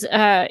was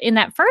in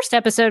that first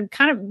episode,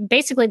 kind of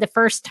basically the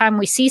first time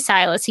we see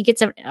Silas, he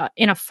gets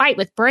in a fight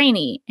with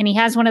Brainy, and he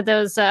has one of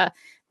those,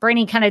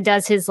 Brainy kind of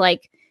does his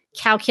like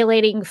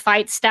calculating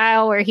fight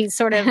style where he's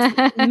sort of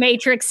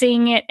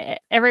matrixing it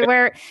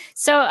everywhere.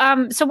 So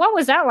what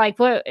was that like?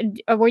 What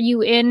were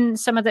you in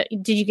some of the,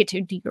 did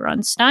you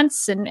run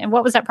stunts and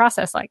what was that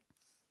process like?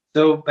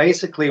 So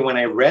basically, when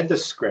I read the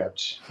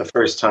script the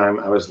first time,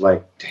 I was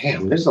like,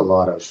 damn, there's a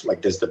lot of,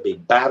 like, there's the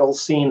big battle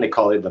scene. They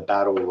call it the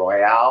Battle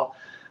Royale.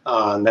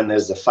 And then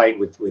there's the fight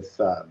with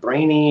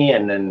Brainy,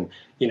 and then,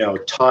 you know,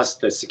 toss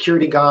the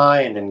security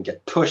guy and then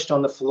get pushed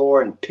on the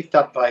floor and picked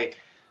up by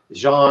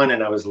Jean.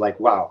 And I was like,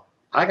 wow,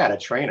 I got a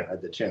trainer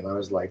at the gym. I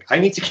was like, I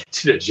need to get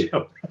to the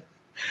gym.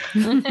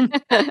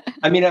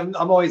 I mean, I'm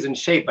always in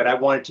shape, but I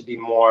wanted to be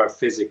more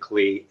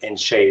physically in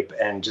shape,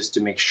 and just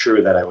to make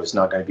sure that I was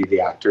not going to be the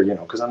actor, you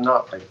know, because I'm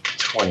not like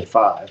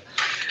 25.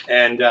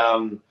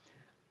 And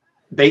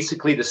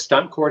basically, the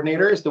stunt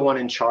coordinator is the one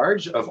in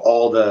charge of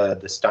all the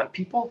stunt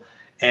people.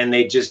 and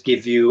they just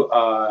give you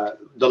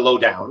the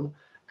lowdown.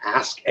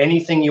 Ask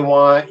anything you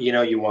want.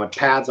 You want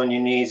pads on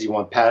your knees, you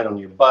want pads on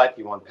your butt,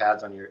 you want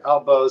pads on your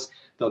elbows.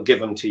 They'll give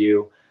them to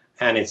you,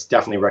 and it's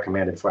definitely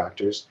recommended for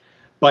actors.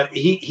 But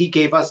he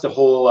gave us the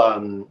whole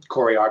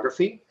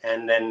choreography,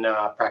 and then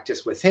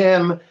practice with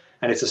him.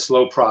 And it's a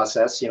slow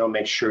process.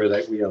 Make sure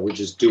that we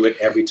just do it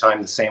every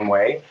time the same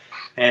way,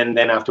 and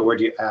then afterward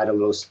you add a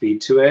little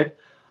speed to it,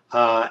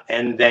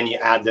 and then you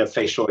add the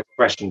facial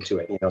expression to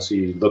it. So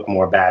you look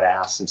more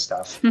badass and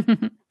stuff.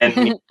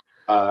 And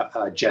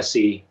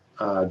Jesse.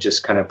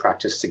 Just kind of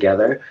practice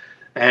together,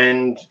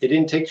 and it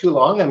didn't take too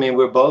long. I mean,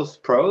 we're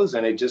both pros,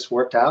 and it just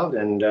worked out.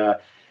 And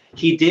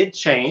he did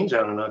change. I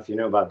don't know if you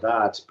know about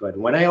that, but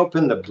when I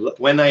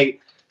when I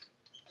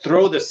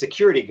throw the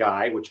security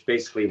guy, which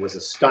basically was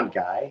a stunt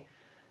guy,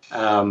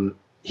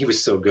 he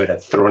was so good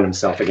at throwing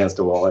himself against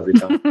the wall every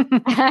time.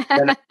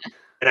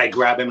 and I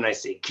grab him and I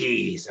say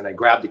keys, and I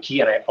grab the key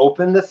and I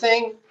open the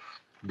thing.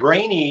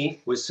 Brainy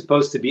was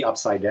supposed to be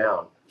upside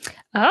down.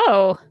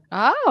 Oh.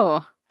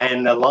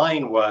 And the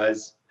line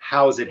was,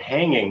 "How's it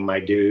hanging,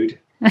 my dude?"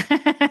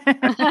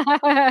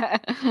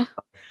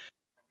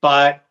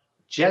 But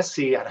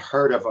Jesse had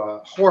heard of a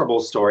horrible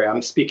story.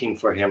 I'm speaking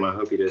for him. I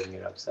hope he doesn't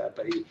get upset.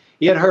 But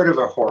he had heard of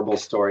a horrible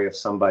story of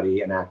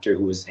somebody, an actor,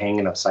 who was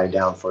hanging upside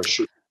down for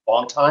a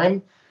long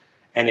time.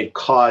 And it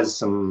caused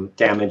some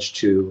damage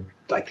to,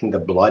 I think, the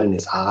blood in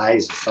his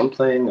eyes or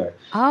something.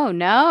 Oh,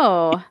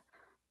 no.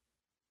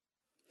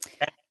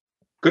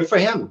 Good for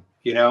him,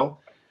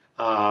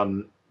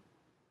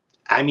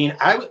 I mean,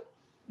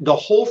 the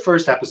whole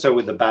first episode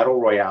with the Battle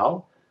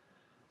Royale,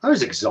 I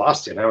was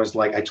exhausted. I was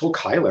like, I told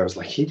Kyler, I was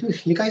like,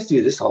 you guys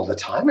do this all the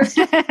time?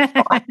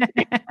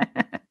 It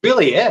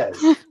really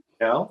is,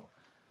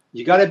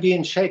 You got to be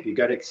in shape. You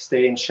got to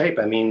stay in shape.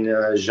 I mean,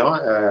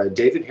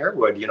 David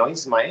Harewood,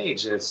 he's my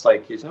age. It's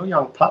like, he's no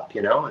young pup,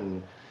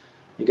 and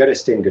you got to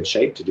stay in good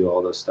shape to do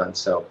all those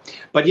stunts. So,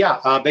 but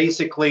yeah,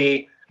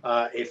 basically,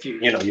 if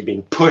you're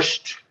being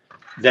pushed,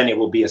 then it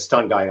will be a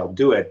stunt guy who'll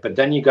do it. But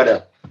then you got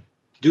to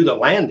do the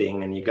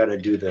landing, and you got to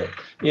do the,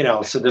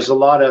 so there's a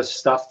lot of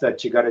stuff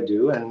that you got to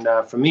do. And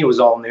for me, it was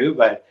all new,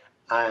 but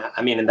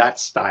I mean, in that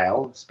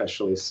style,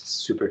 especially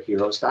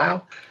superhero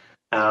style.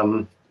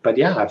 But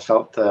yeah, I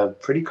felt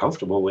pretty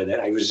comfortable with it.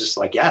 I was just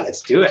like, yeah,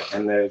 let's do it.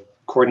 And the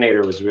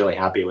coordinator was really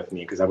happy with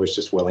me because I was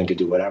just willing to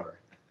do whatever.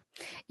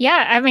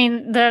 Yeah. I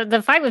mean,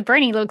 the fight with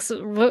Brainy looks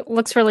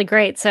really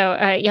great. So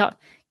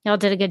y'all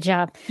did a good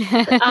job.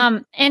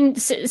 And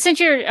since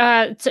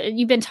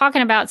you've been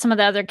talking about some of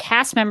the other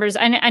cast members,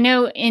 I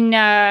know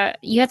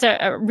you had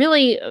a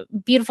really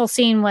beautiful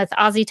scene with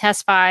Ozzy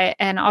Tesfaye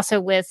and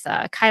also with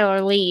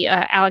Kyler Lee.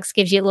 Alex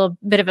gives you a little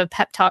bit of a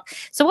pep talk.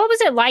 So what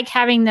was it like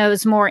having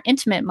those more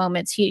intimate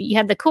moments? You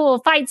had the cool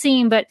fight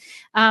scene, but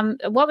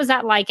what was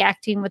that like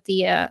acting with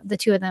the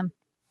two of them?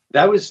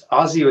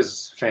 Ozzy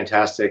was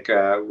fantastic.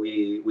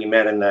 We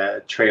met in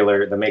the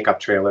trailer, the makeup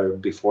trailer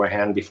before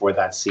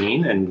that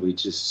scene, and we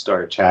just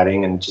started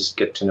chatting and just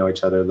get to know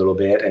each other a little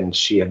bit. And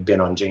she had been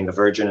on Jane the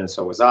Virgin, and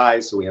so was I,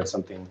 so we had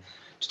something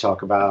to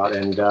talk about.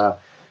 And I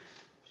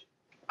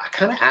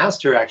kind of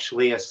asked her,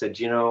 actually, I said,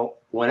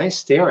 when I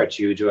stare at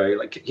you, do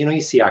I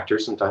you see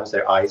actors, sometimes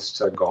their eyes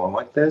start going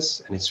like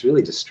this, and it's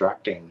really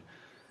distracting.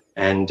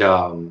 And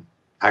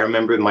I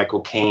remember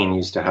Michael Caine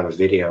used to have a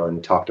video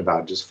and talked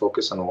about just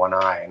focus on one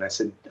eye. And I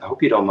said, I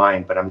hope you don't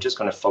mind, but I'm just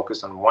going to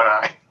focus on one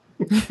eye.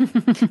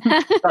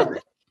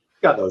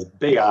 Got those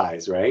big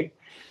eyes, right?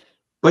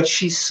 But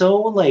she's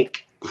so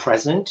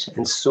present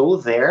and so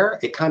there.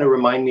 It kind of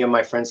reminded me of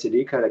my friend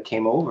Siddiqa that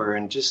came over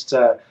and just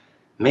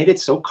made it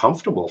so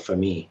comfortable for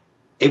me.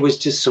 It was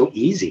just so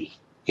easy,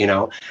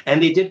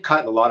 And they did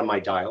cut a lot of my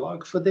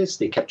dialogue for this.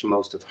 They kept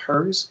most of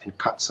hers and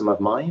cut some of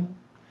mine.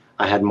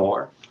 I had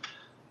more,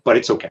 but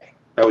it's okay.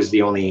 That was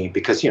the only,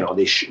 because,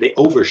 they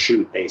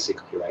overshoot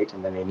basically, right?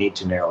 And then they need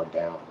to narrow it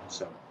down.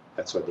 So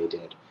that's what they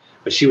did.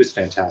 But she was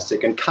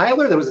fantastic. And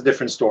Kyler, there was a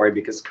different story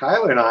because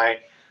Kyler and I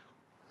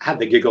had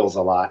the giggles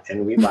a lot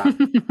and we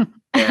laughed.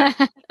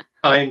 And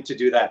time to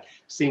do that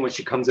scene when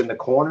she comes in the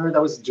corner,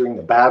 that was during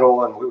the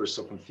battle, and we were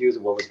so confused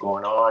of what was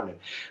going on. And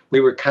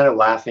we were kind of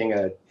laughing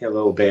a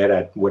little bit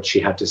at what she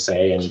had to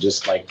say, and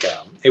just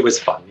it was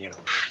fun,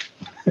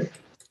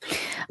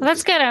 Well,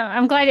 that's good.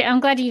 I'm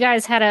glad you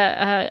guys had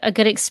a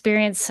good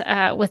experience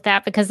with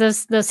that, because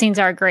those scenes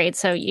are great.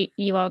 So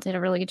you all did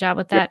a really good job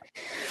with that.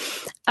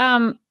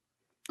 Yeah.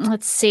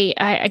 Let's see.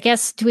 I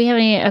guess, do we have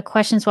any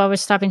questions while we're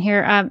stopping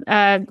here?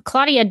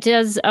 Claudia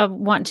does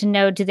want to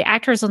know, do the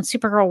actors on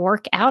Supergirl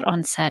work out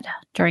on set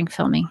during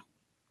filming?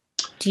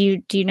 Do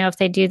you know if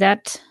they do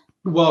that?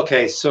 Well,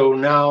 okay. So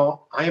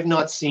now I have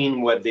not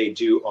seen what they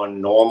do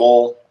on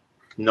normal,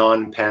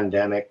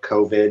 non-pandemic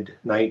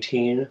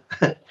COVID-19.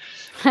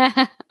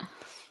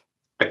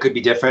 It could be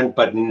different,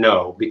 but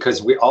no,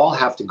 because we all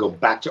have to go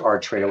back to our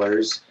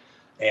trailers,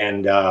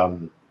 and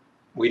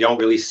we don't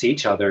really see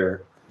each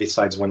other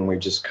besides when we're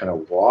just kind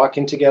of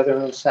walking together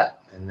on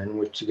set, and then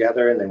we're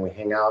together and then we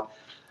hang out.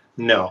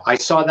 No, I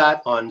saw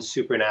that on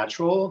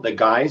Supernatural.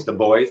 The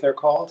boys, they're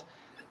called.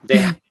 They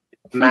have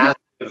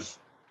massive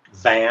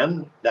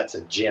van that's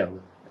a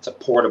gym. It's a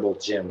portable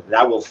gym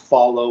that will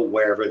follow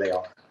wherever they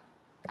are.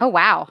 Oh,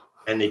 wow.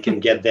 And they can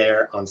get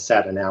there on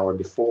set an hour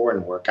before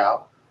and work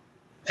out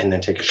and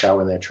then take a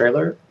shower in their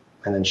trailer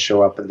and then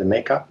show up at the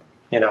makeup.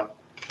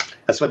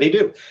 That's what they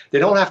do. They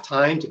don't have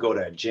time to go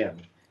to a gym.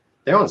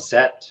 They're on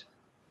set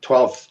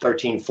 12,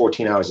 13,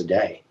 14 hours a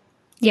day.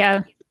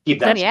 Yeah. Keep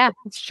that. Yeah,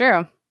 it's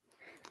true.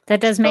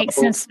 That does make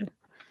sense.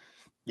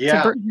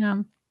 Yeah.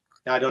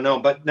 I don't know.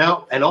 But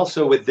now, and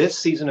also with this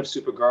season of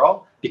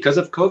Supergirl, because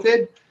of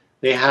COVID,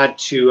 they had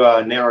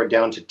to narrow it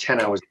down to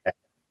 10 hours a day.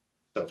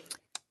 So.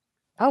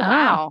 Oh,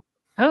 wow.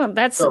 Oh,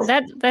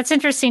 that's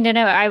interesting to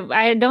know.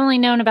 I had only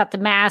known about the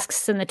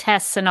masks and the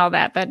tests and all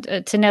that,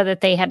 but to know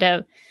that they had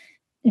to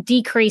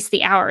decrease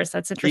the hours,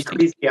 that's interesting.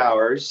 Decrease the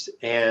hours,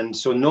 and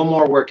so no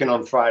more working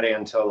on Friday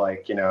until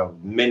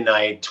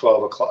midnight,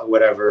 12 o'clock,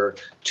 whatever,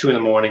 2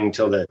 a.m.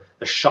 until the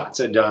shots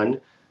are done.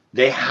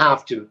 They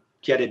have to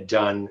get it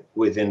done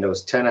within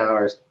those 10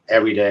 hours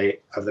every day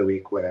of the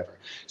week, whatever.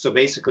 So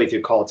basically, if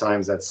you call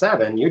times at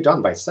 7, you're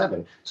done by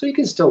 7. So you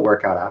can still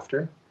work out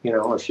after.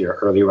 If you're an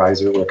early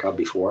riser, work out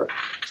before.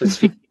 So it's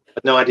but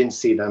no, I didn't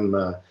see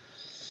them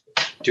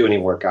do any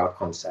workout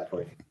on set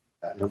or anything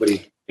like that.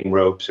 Nobody doing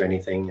ropes or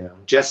anything.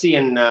 Jesse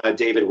and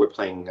David were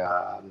playing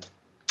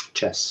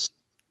chess.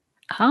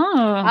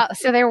 Oh,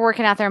 so they were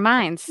working out their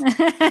minds.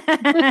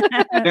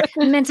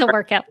 Mental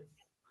workout.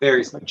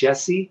 Very smart.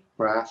 Jesse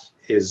Raff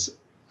is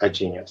a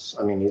genius.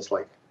 I mean,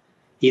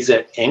 he's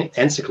an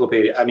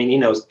encyclopedia. I mean, he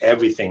knows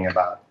everything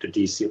about the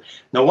DC.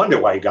 No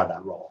wonder why he got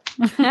that role.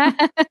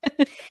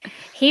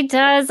 He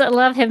does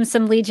love him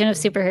some Legion of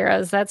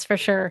Superheroes, that's for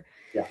sure.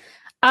 Yeah.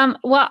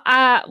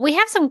 We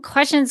have some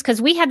questions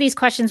because we had these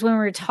questions when we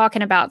were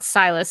talking about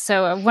Silas.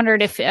 So I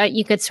wondered if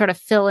you could sort of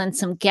fill in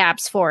some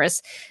gaps for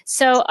us.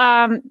 So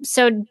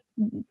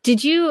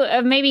did you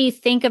maybe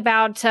think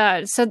about?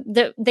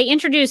 They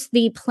introduced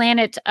the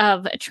planet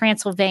of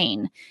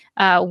Transylvania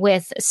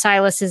with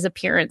Silas's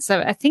appearance.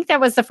 So I think that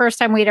was the first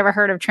time we'd ever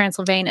heard of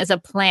Transylvania as a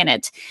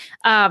planet.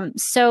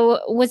 So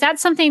was that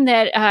something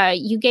that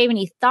you gave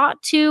any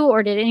thought to,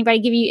 or did anybody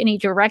give you any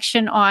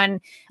direction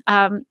on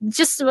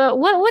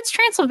what's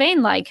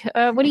Transylvania like?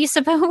 What do you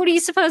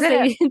suppose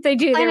they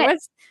do there?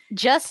 What's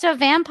just a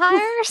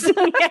vampires? and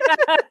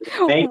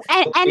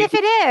if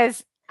it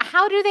is,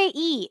 how do they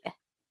eat?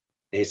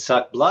 They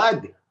suck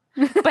blood.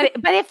 But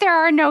if there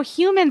are no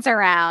humans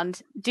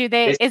around, do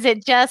they? Is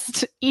it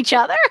just each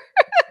other?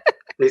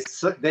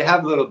 They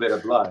have a little bit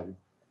of blood.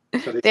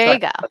 So there you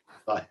go.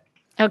 Blood.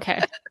 Okay.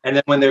 And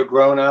then when they're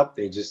grown up,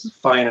 they just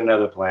find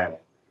another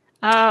planet.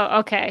 Oh,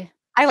 okay.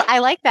 I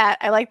like that.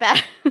 I like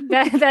that.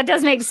 That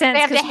does make sense. They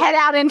have to head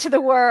out into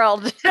the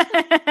world. Let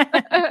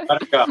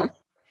it go.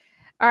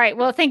 All right.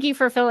 Well, thank you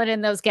for filling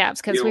in those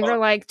gaps because we were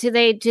like, do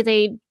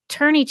they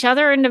turn each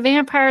other into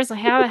vampires?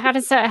 How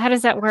does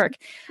that work?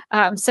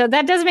 So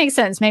that does make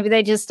sense. Maybe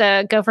they just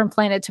go from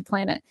planet to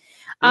planet.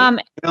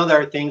 There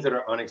are things that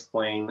are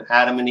unexplained.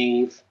 Adam and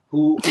Eve.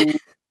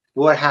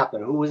 What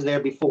happened? Who was there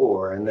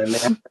before? And then they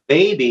had a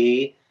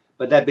baby,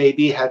 but that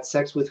baby had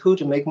sex with who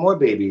to make more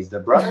babies? The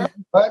brother?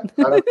 What?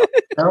 I don't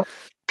know.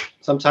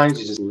 Sometimes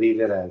you just leave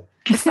it at.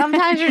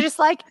 Sometimes you're just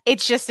like,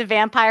 it's just a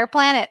vampire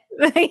planet.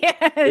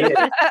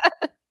 It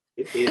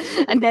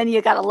is. And then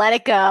you got to let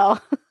it go.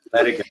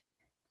 Let it go.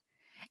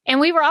 And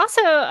we were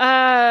also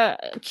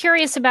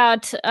curious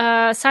about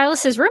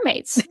Silas's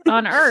roommates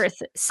on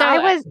Earth. So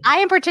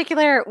I in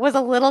particular was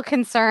a little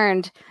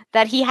concerned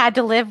that he had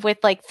to live with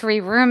like 3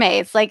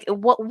 roommates. Like,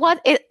 what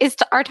is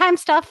our time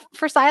stuff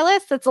for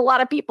Silas? That's a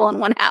lot of people in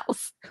one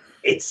house.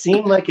 It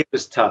seemed like it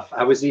was tough.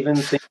 I was even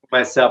thinking to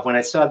myself when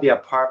I saw the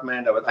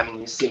apartment.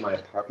 You see my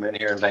apartment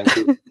here in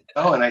Vancouver.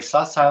 And I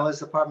saw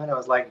Silas' apartment. I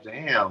was like,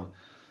 damn.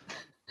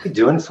 What are you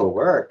doing for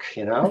work,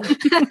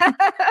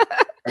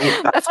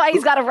 That's why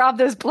he's got to rob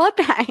those blood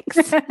banks.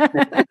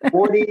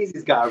 40s,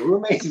 he's got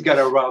roommates, he's got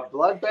to rob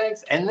blood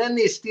banks, and then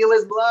they steal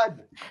his blood.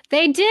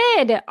 They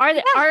did.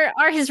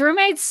 Are his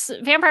roommates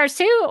vampires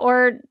too,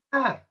 or?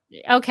 Yeah.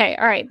 Okay,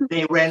 all right.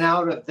 They ran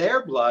out of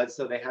their blood,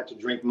 so they had to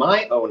drink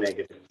my O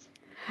negative.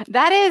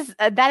 That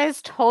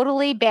is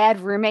totally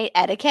bad roommate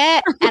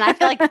etiquette, and I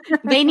feel like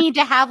they need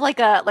to have like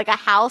a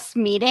house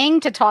meeting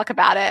to talk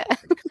about it.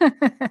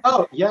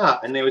 Oh yeah,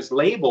 and there was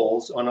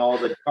labels on all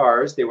the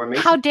cars. They were made.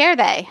 How dare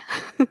they?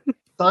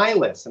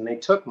 Silas, and they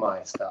took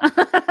my stuff.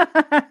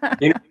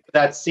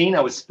 That scene, I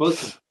was supposed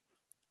to,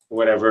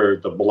 whatever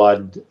the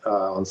blood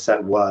on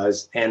set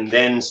was, and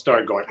then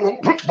start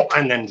going,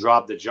 and then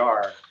drop the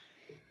jar.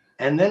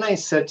 And then I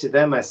said to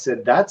them,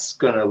 that's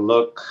gonna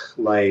look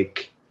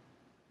like.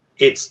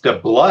 It's the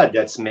blood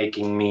that's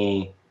making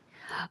me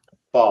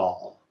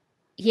fall.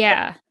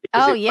 Yeah.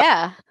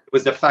 Yeah. It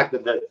was the fact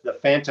that the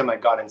phantom I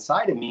got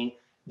inside of me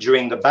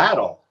during the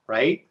battle,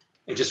 right?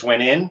 It just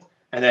went in,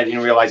 and I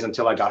didn't realize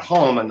until I got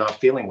home I'm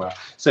not feeling well.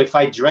 So if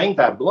I drank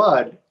that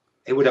blood,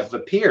 it would have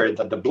appeared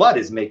that the blood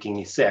is making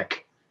me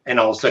sick, and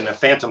all of a sudden a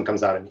phantom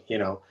comes out of me,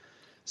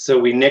 So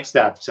we nixed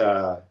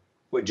that.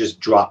 We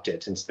just dropped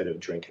it instead of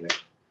drinking it.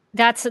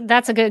 That's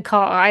a good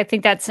call. I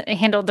think that's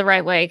handled the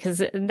right way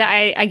because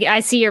I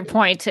see your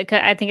point.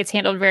 I think it's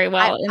handled very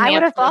well. I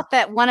would have thought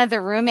that one of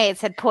the roommates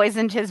had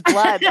poisoned his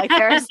blood. Like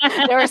there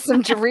was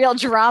some real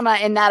drama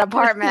in that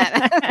apartment.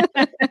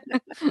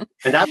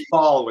 And that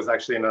fall was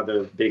actually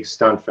another big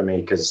stunt for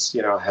me because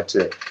I had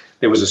to.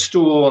 There was a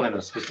stool and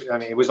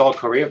it was all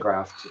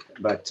choreographed,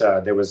 but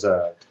there was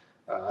a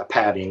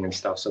padding and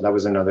stuff. So that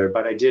was another.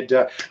 But I did.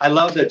 I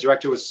love the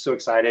director was so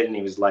excited and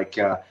he was like.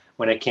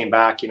 When I came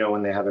back,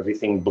 when they have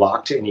everything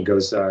blocked, and he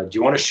goes, "Do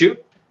you want to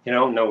shoot?"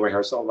 No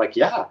rehearsal. I'm like,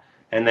 yeah.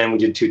 And then we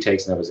did 2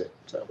 takes, and that was it.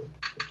 So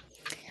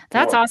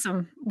that's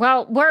awesome.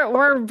 Well,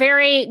 we're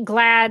very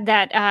glad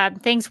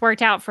that things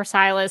worked out for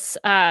Silas.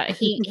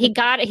 He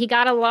got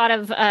a lot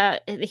of.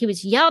 He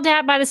was yelled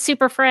at by the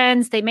Super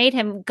Friends. They made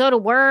him go to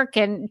work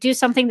and do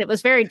something that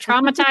was very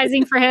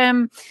traumatizing for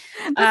him.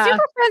 The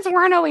Super Friends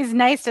weren't always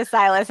nice to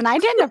Silas, and I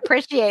didn't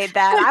appreciate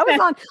that.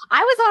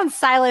 I was on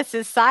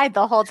Silas's side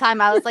the whole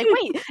time. I was like,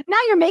 wait, now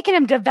you're making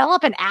him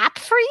develop an app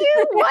for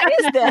you? What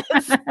is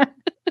this?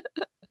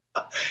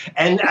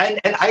 And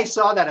I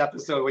saw that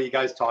episode where you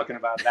guys talking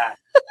about that.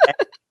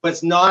 It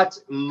was not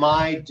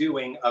my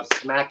doing of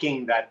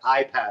smacking that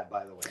iPad,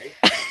 by the way.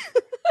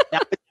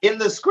 That was in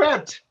the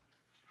script.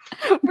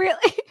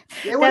 Really?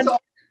 It was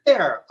all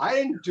there. I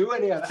didn't do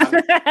any of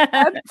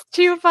that. That's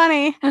too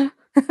funny. Yeah.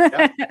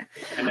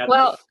 And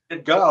that's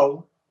it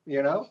go.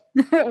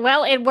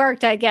 Well, it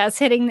worked, I guess,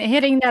 hitting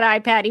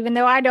that iPad, even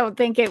though I don't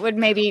think it would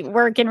maybe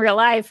work in real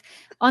life.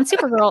 On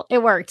Supergirl,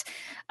 it worked.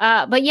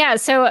 But yeah,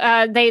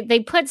 so they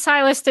put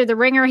Silas through the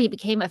ringer. He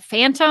became a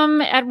phantom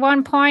at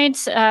one point.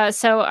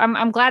 So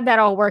I'm glad that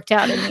all worked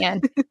out in the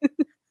end.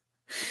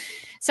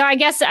 So I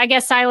guess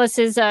Silas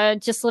is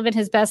just living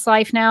his best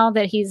life now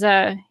that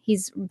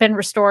he's been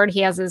restored.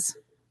 He has his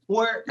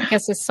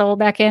soul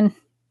back in.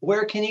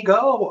 Where can he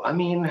go? I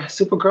mean,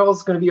 Supergirl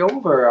is going to be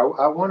over.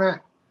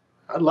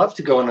 I'd love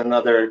to go on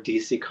another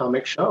DC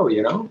comic show. I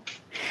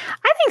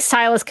think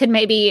Silas could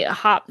maybe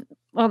hop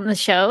on the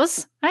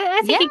shows.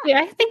 I think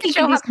he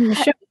could use the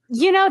show.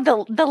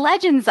 The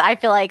Legends, I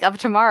feel like, of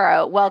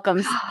Tomorrow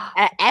welcomes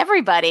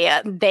everybody.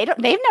 They've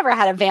never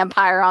had a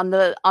vampire on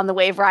the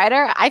Wave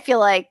Rider. I feel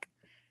like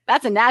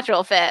that's a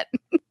natural fit.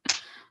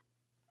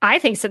 I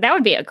think so. That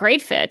would be a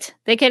great fit.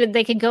 They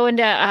could go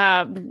into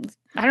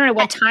I don't know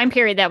what time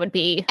period that would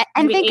be.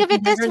 And think of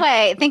it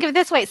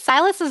this way.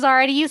 Silas is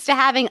already used to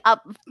having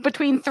up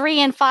between 3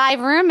 and 5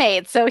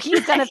 roommates, so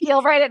he's going to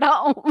feel right at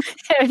home.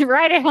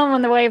 Right at home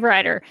on the Wave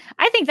Rider.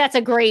 I think that's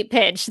a great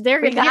pitch. They're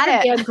going to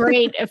be a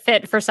great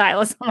fit for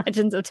Silas on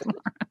Legends of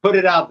Tomorrow. Put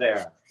it out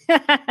there.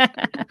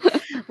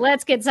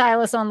 Let's get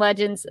Silas on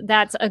Legends.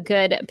 That's a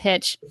good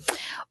pitch.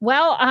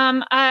 Well,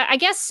 I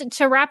guess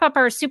to wrap up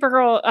our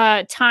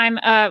Supergirl time,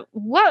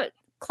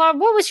 Claude,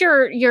 what was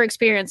your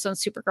experience on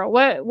Supergirl?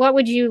 What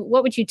would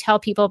you tell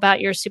people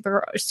about your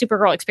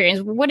Supergirl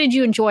experience? What did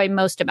you enjoy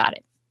most about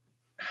it?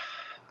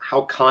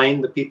 How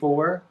kind the people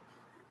were,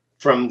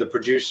 from the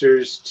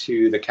producers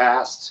to the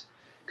cast,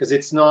 because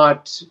it's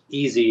not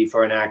easy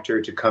for an actor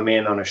to come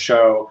in on a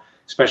show,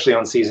 especially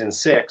on season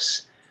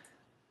 6.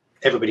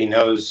 Everybody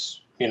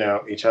knows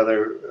each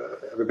other.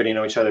 Everybody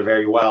know each other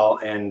very well,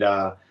 and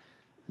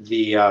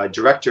the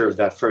director of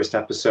that first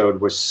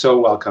episode was so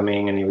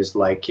welcoming, and he was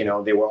like,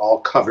 they were all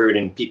covered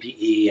in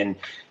PPE, and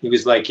he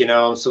was like,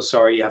 I'm so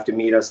sorry you have to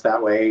meet us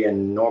that way,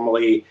 and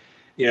normally,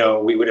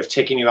 we would have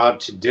taken you out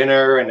to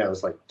dinner. And I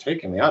was like,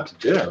 taking me out to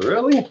dinner?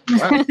 Really?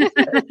 Wow.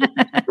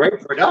 Great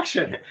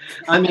production.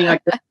 I mean, I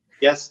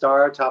guest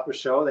star, top of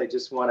show, they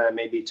just want to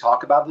maybe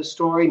talk about the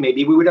story.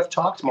 Maybe we would have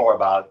talked more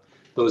about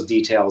those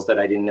details that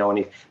I didn't know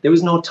any. There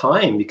was no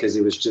time because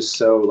it was just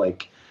so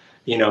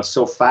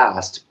so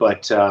fast.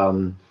 But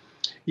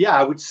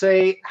I would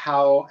say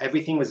how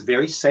everything was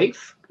very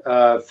safe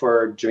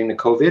during the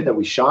COVID that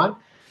we shot.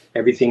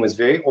 Everything was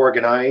very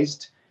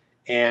organized,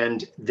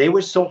 and they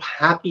were so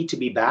happy to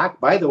be back.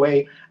 By the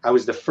way, I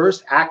was the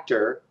first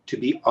actor to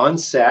be on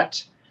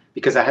set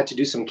because I had to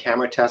do some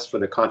camera tests for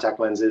the contact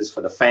lenses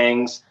for the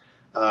fangs.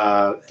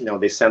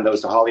 They send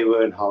those to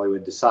Hollywood.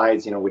 Hollywood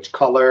decides, which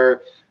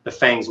color the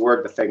fangs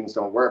work, the fangs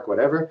don't work,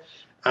 whatever.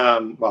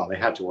 They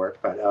had to work,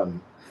 but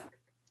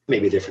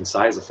maybe a different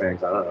size of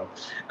fangs. I don't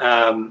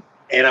know.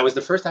 And I was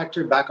the first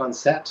actor back on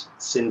set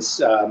since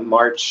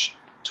March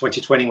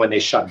 2020 when they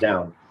shut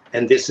down.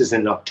 And this is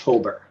in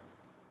October.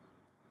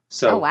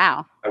 So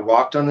wow. I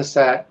walked on the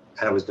set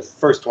and I was the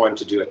first one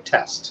to do a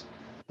test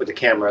with the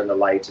camera and the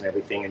lights and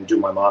everything and do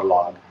my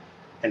monologue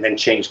and then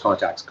change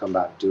contacts, come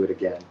back, do it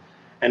again.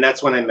 And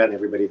that's when I met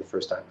everybody the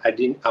first time. I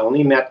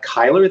only met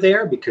Kyler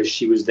there because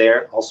she was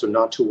there also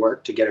not to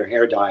work, to get her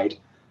hair dyed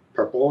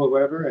purple or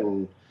whatever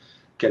and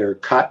get her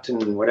cut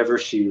and whatever.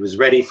 She was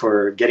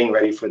getting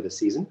ready for the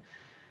season.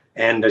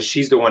 And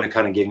she's the one who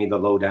kind of gave me the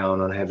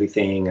lowdown on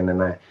everything. And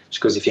then she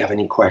goes, if you have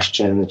any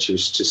questions, she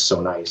was just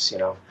so nice,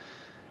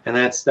 And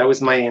that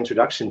was my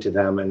introduction to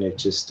them. And it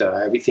just,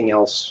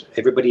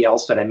 everybody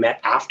else that I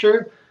met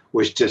after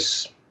was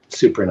just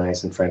super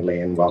nice and friendly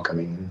and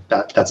welcoming.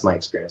 That's my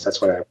experience.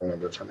 That's what I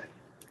remember from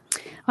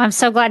it. Well, I'm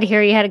so glad to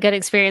hear you had a good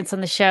experience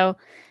on the show.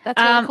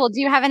 That's really cool.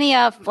 Do you have any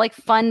like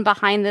fun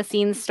behind the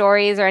scenes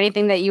stories or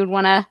anything that you would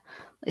want to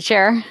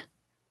share?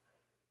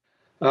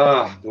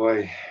 Oh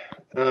boy,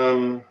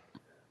 I'm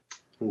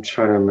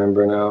trying to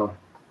remember now.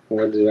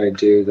 What did I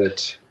do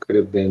that could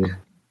have been?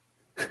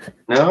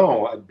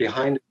 No,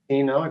 behind the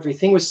scene. No,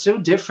 everything was so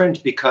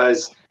different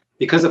because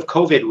of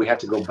COVID. We had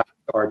to go back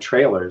to our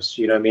trailers.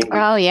 You know what I mean?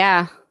 Oh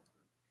yeah.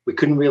 We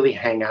couldn't really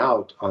hang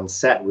out on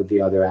set with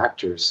the other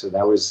actors, so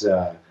that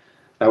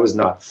was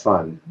not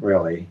fun,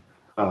 really.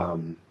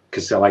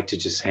 Because I like to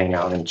just hang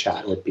out and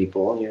chat with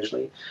people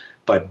usually,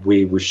 but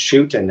we would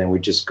shoot and then we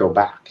just go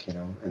back,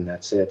 and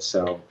that's it.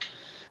 So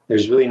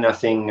there's really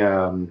nothing.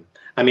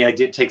 I mean, I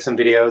did take some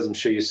videos. I'm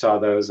sure you saw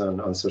those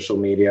on social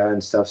media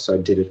and stuff. So I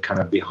did it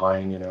kind of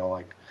behind,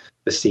 like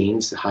the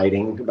scenes,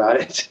 hiding about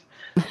it.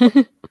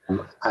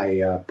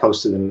 I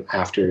posted them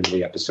after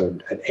the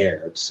episode had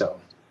aired. So.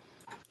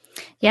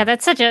 Yeah,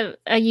 that's such a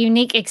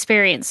unique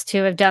experience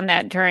to have done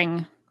that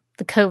during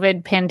the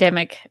COVID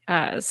pandemic.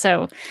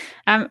 So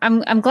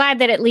I'm glad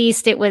that at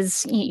least it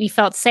was, you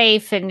felt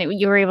safe and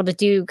you were able to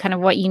do kind of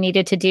what you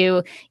needed to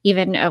do,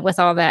 even with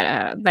all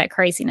that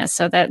craziness.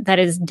 So that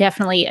is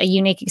definitely a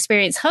unique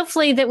experience.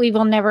 Hopefully that we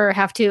will never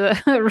have to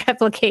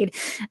replicate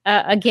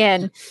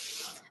again.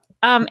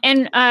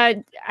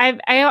 I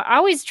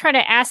always try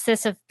to ask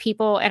this of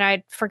people, and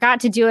I forgot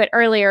to do it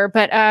earlier.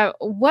 But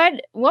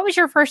what was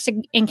your first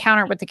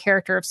encounter with the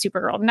character of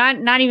Supergirl?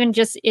 Not even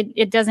just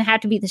it doesn't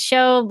have to be the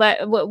show,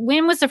 but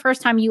when was the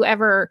first time you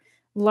ever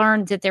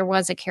learned that there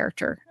was a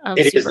character of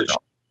Supergirl?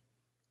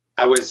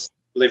 I was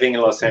living in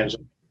Los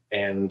Angeles,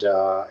 and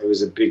it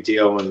was a big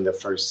deal when the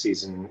first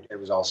season. It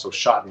was also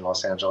shot in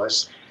Los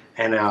Angeles,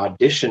 and I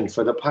auditioned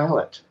for the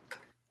pilot.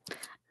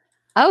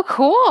 Oh,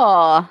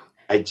 cool.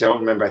 I don't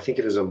remember. I think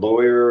it was a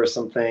lawyer or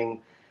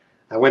something.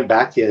 I went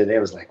back the other day. I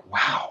was like,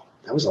 wow,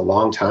 that was a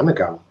long time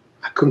ago.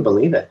 I couldn't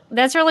believe it.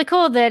 That's really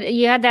cool that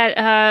you had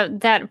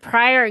that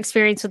prior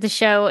experience with the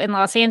show in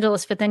Los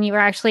Angeles, but then you were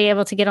actually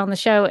able to get on the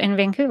show in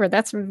Vancouver.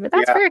 That's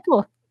very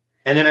cool.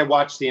 And then I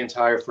watched the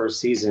entire first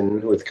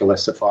season with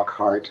Calista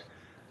Flockhart.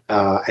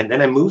 And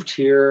then I moved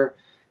here.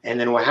 And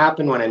then what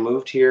happened when I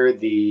moved here,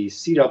 the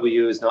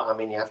CW is not,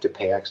 you have to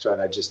pay extra.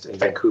 And in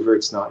Vancouver,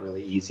 it's not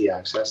really easy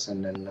access.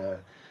 And then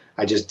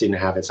I just didn't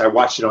have it. So I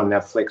watched it on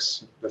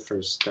Netflix, the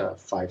first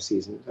 5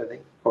 seasons, I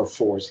think, or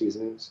 4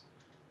 seasons.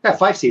 Yeah,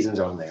 5 seasons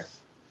on there.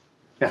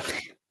 Yeah.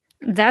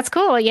 That's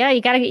cool. Yeah,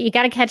 you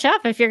gotta catch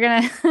up if you're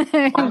gonna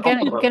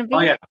be. Oh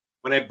yeah.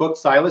 When I booked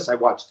Silas, I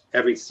watched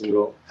every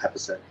single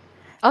episode.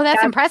 Oh,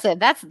 that's impressive.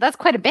 That's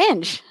quite a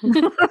binge.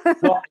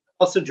 Well,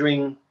 also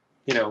during,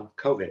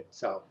 COVID,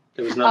 so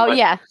there was not much.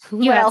 Yeah.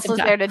 What else was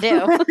there to do?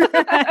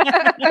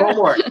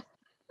 Homework.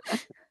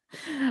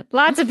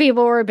 Lots of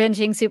people were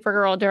binging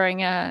Supergirl during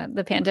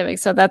the pandemic,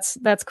 so that's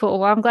cool.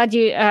 Well, I'm glad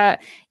you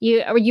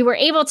were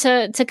able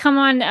to come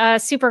on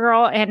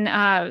Supergirl and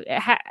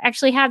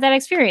actually have that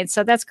experience.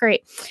 So that's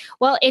great.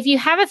 Well, if you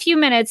have a few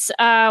minutes,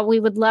 we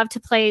would love to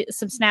play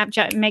some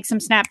make some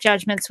snap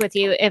judgments with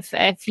you, if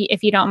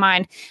you don't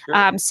mind.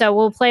 Sure. So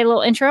we'll play a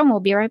little intro and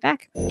we'll be right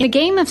back. In a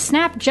game of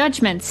snap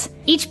judgments,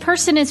 each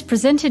person is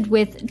presented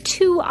with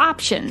 2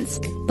 options,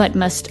 but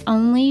must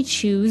only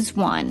choose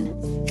one.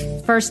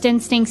 First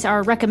instincts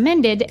are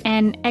recommended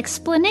and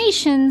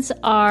explanations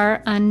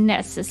are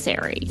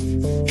unnecessary.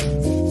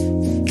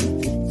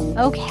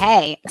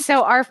 Okay,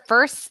 so our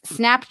first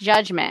snap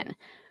judgment.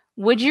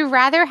 Would you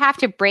rather have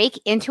to break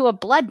into a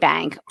blood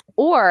bank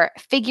or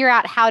figure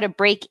out how to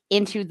break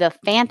into the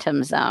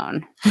Phantom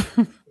Zone?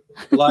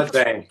 Blood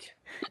bank.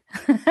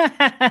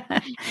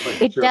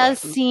 It does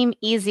seem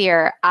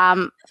easier.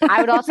 I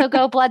would also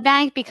go blood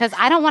bank because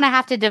I don't want to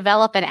have to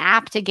develop an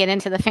app to get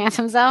into the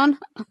Phantom Zone.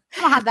 I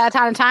don't have that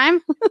kind of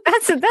time.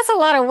 That's a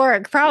lot of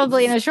work,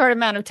 probably in a short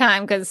amount of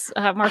time. Because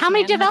how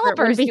many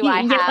developers do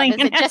I have?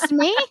 Is it just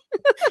me?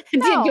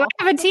 No. Do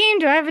I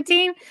have a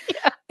team?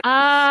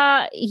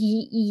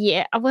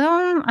 Yeah.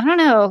 Well, I don't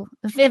know.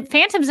 The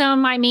Phantom Zone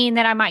might mean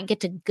that I might get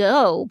to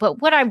go,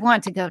 but would I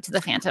want to go to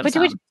the Phantom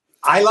Zone?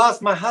 I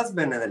lost my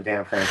husband in the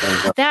damn Phantom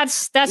Zone.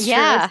 That's true.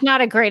 It's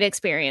not a great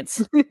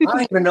experience. I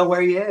don't even know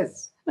where he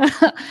is.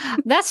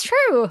 That's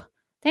true.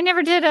 They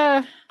never did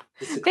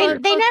they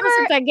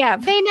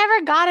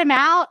never got him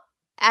out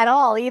at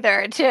all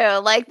either, too.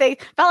 Like they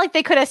felt like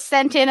they could have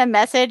sent in a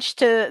message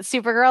to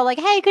Supergirl like,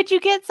 hey, could you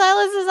get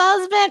Silas's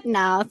husband?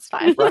 No, it's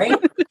fine. Right?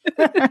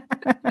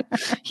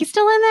 He's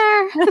still in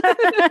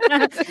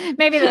there.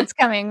 Maybe that's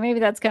coming.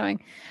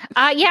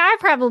 Yeah, I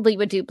probably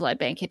would do blood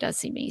bank. It does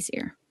seem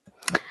easier.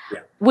 Yeah.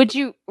 Would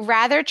you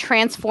rather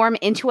transform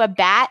into a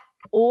bat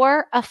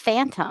or a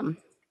phantom?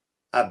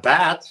 A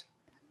bat?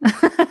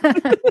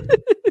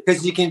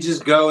 Because you can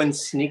just go and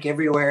sneak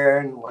everywhere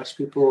and watch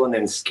people and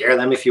then scare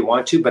them if you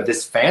want to. But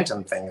this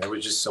phantom thing, it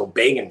was just so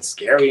big and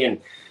scary,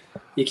 and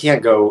you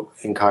can't go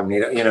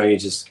incognito. You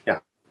just,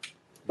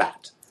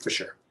 bat for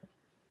sure.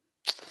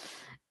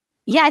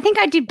 Yeah, I think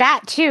I'd do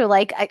bat too.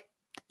 Like,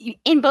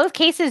 in both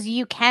cases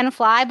you can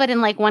fly, but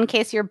in like one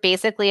case you're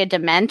basically a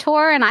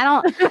Dementor, and I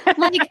don't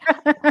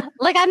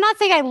like I'm not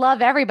saying I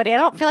love everybody. I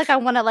don't feel like I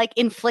want to like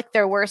inflict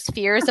their worst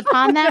fears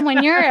upon them.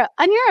 When you're a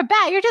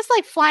bat, you're just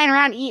like flying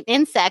around eating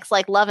insects,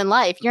 like loving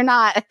life. You're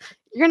not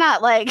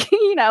like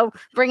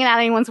bringing out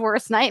anyone's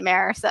worst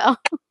nightmare. So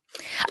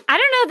I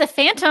don't know. The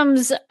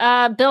Phantoms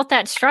built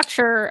that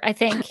structure, I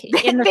think,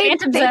 in the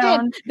Phantom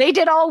Zone. They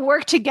did all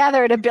work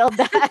together to build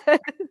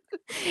that.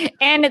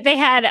 And they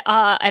had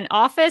an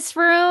office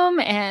room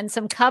and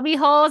some cubby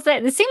holes.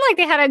 It seemed like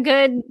they had a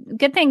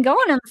good thing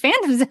going in the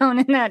Phantom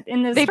Zone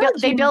in this.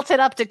 They built it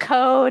up to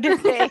code.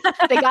 They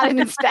got it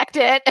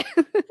inspected.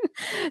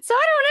 So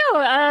I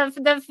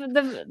don't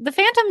know. The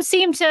Phantoms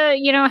seem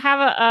to have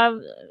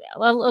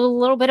a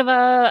little bit of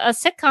a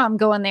sitcom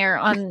going there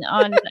on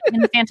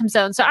in the Phantom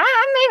Zone. So I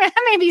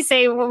maybe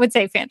would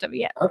say Phantom.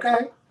 Yeah.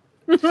 Okay.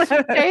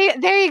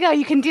 There you go.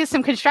 You can do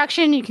some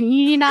construction. You can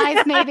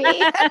unionize, maybe.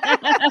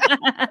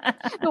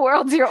 The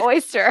world's your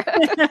oyster.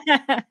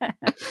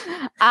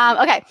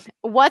 Okay.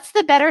 What's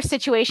the better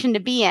situation to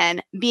be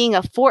in? Being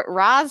a Fort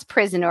Ross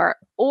prisoner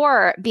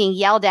or being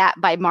yelled at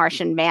by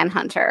Martian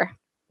Manhunter?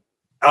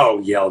 Oh,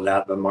 yelled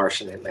at by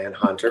Martian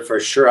Manhunter for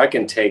sure. I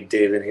can take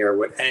David here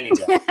with any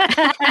day.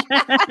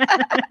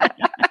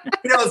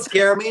 You don't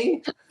scare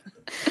me.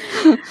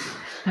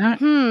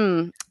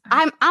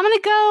 I'm gonna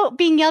go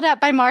being yelled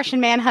at by Martian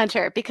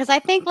Manhunter because I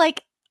think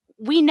like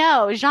we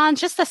know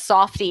Jean's just a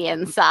softie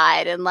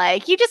inside, and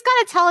like you just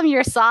gotta tell him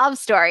your sob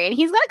story, and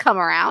he's gonna come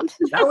around.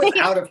 That was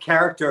out of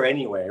character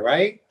anyway,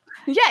 right?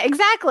 Yeah,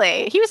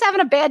 exactly. He was having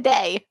a bad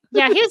day.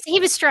 Yeah, he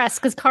was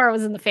stressed because Kara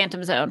was in the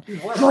Phantom Zone.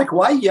 I'm like,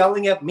 why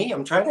yelling at me?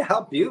 I'm trying to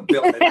help you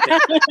build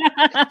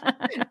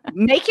it.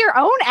 Make your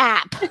own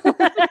app.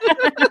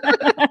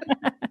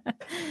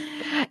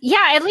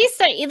 Yeah, at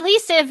least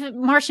if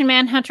Martian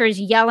Manhunter is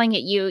yelling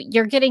at you,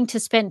 you're getting to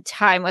spend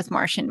time with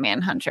Martian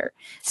Manhunter.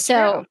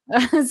 So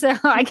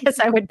I guess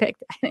I would pick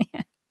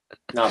that.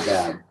 Not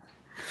bad.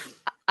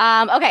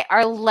 Okay,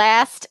 our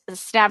last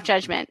snap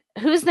judgment.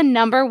 Who's the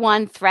number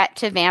one threat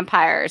to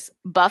vampires?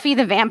 Buffy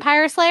the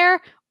Vampire Slayer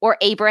or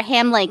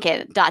Abraham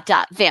Lincoln ...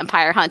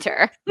 Vampire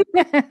Hunter?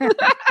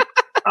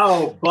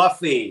 Oh,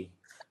 Buffy.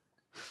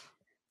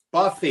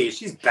 Buffy,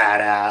 she's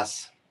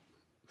badass.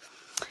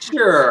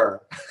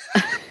 Sure.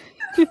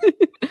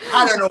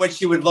 I don't know what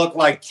she would look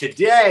like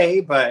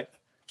today, but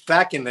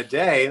back in the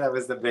day, that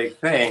was the big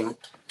thing.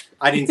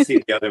 I didn't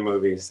see the other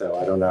movies, so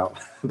I don't know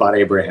about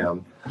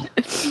Abraham.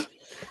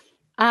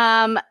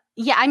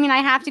 Yeah, I mean, I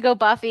have to go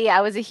Buffy.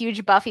 I was a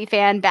huge Buffy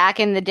fan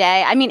back in the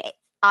day. I mean,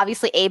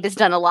 obviously Abe has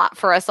done a lot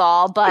for us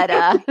all, but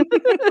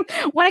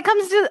when it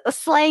comes to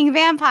slaying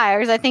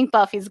vampires, I think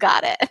Buffy's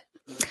got it.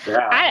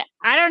 Yeah.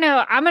 I don't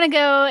know. I'm gonna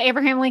go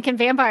Abraham Lincoln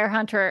Vampire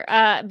Hunter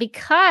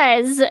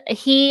because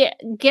he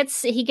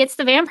gets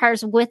the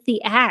vampires with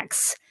the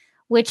axe,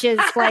 which is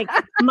like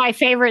my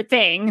favorite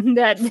thing.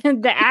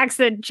 The axe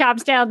that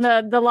chops down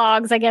the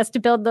logs, I guess, to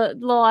build the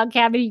log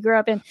cabin you grew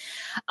up in.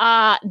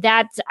 I'm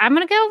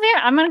gonna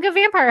go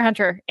Vampire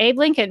Hunter. Abe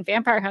Lincoln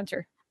Vampire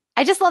Hunter.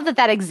 I just love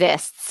that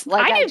exists.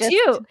 Like I do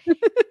too.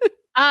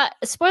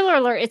 Spoiler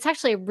alert, it's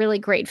actually a really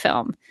great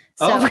film.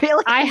 So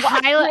really?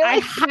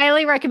 I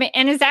highly recommend,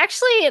 and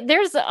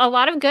there's a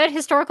lot of good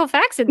historical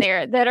facts in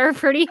there that are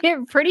pretty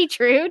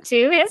true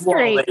to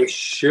history. Well, they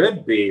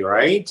should be,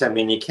 right? I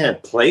mean, you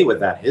can't play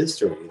with that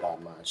history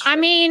that much. I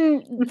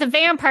mean, the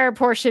vampire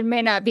portion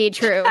may not be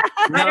true.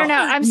 I don't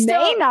know.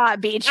 May not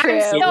be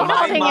true. I'm still in my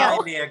holding mind,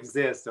 it. they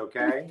exist,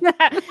 okay?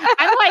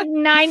 I'm like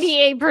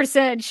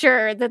 98%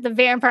 sure that the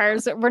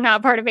vampires were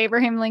not part of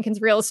Abraham Lincoln's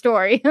real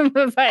story,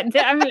 but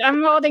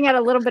I'm holding out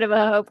a little bit of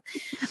a hope.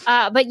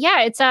 But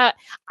yeah, it's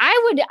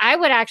I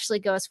would actually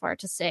go as far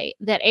to say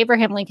that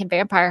Abraham Lincoln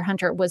Vampire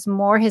Hunter was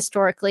more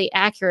historically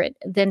accurate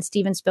than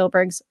Steven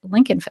Spielberg's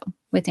Lincoln film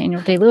with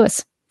Daniel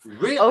Day-Lewis.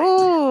 Really?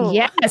 Oh,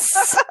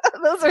 yes.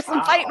 Those are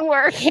some fighting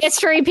words.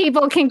 History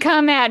people can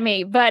come at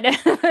me, but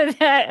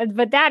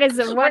that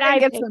is what I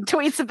get some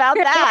tweets about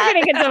that. We're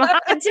gonna get some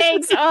hot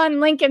takes on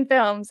Lincoln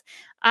films.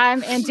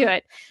 I'm into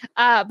it.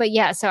 But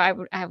yeah, so I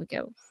would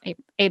go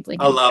Abe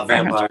Lincoln. I love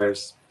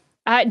vampires.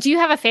 Do you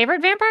have a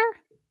favorite vampire?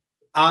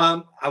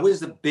 I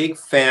was a big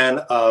fan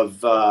of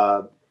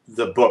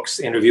the books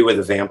Interview with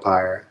a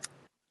Vampire.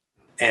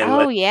 And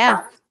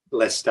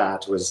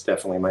Lestat was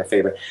definitely my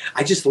favorite.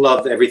 I just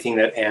loved everything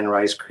that Anne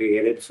Rice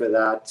created for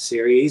that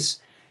series.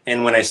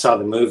 And when I saw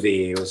the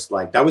movie, it was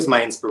like, that was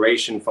my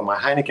inspiration for my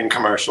Heineken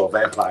commercial,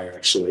 Vampire,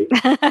 actually.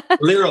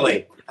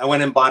 Literally, I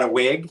went and bought a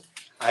wig.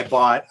 I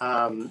bought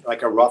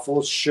like a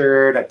ruffles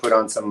shirt. I put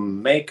on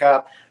some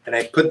makeup, and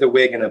I put the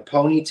wig in a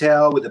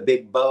ponytail with a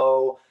big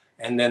bow,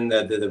 and then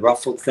the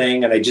ruffled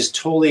thing. And I just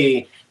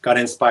totally got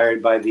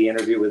inspired by the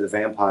Interview with a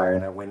Vampire.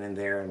 And I went in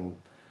there and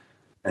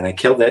I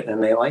killed it,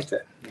 and they liked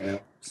it. You know,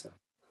 so.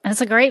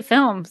 That's a great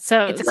film.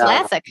 So it's a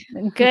classic.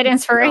 Good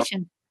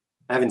inspiration.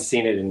 I haven't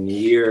seen it in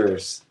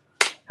years.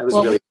 That was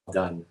really well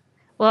done.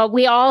 Well,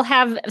 we all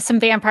have some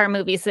vampire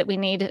movies that we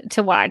need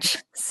to watch.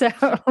 So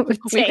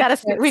we've got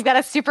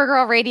a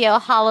Supergirl Radio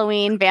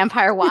Halloween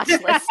vampire watch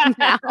list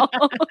now. I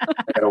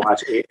gotta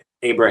watch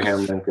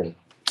Abraham Lincoln.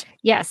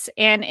 Yes,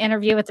 and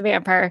Interview with the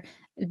Vampire.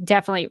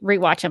 Definitely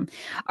rewatch them.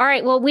 All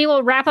right. Well, we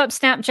will wrap up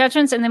Snap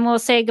Judgments, and then we'll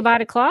say goodbye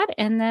to Claude,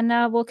 and then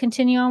we'll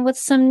continue on with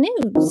some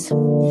news.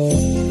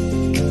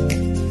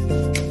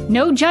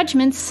 No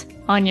judgments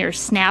on your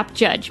Snap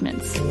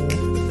Judgments.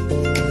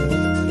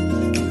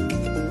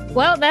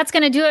 Well, that's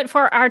going to do it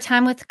for our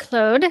time with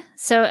Claude.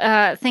 So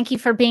thank you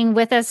for being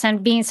with us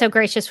and being so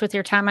gracious with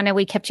your time. I know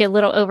we kept you a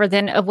little over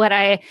than of what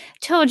I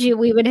told you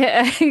we would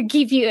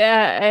give you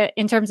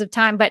in terms of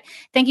time. But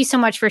thank you so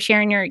much for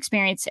sharing your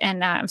experience.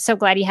 And I'm so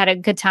glad you had a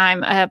good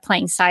time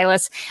playing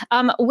Silas.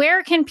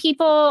 Where can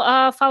people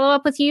follow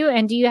up with you?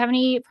 And do you have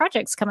any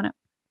projects coming up?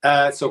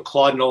 So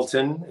Claude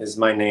Knowlton is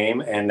my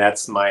name, and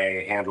that's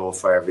my handle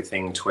for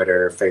everything: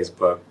 Twitter,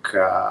 Facebook.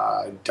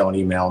 Don't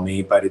email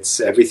me, but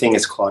everything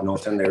is Claude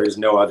Knowlton. There is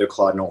no other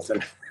Claude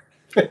Knowlton.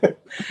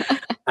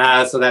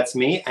 So that's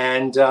me,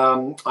 and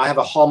I have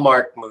a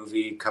Hallmark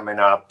movie coming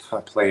up.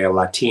 I play a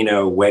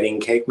Latino wedding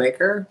cake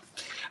maker.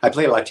 I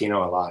play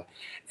Latino a lot,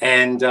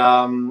 and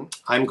I'm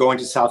going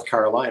to South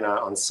Carolina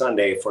on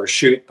Sunday for a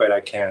shoot, but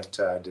I can't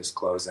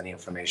disclose any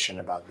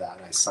information about that.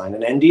 I signed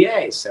an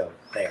NDA, so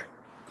there.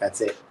 That's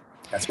it.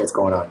 That's what's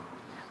going on.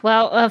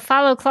 Well,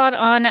 follow Claude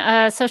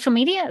on social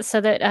media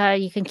so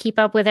that you can keep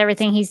up with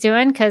everything he's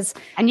doing.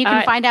 And you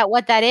can find out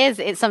what that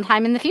is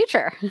sometime in the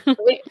future.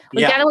 we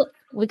got a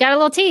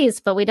little tease,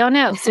 but we don't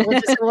know. So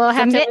we'll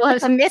have to.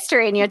 It's a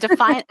mystery, and you have to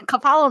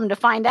follow him to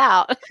find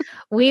out.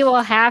 We will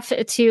have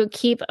to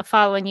keep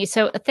following you.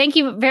 So thank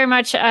you very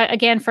much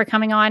again for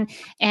coming on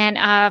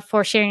and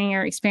for sharing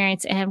your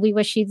experience. And we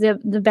wish you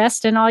the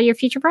best in all your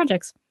future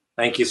projects.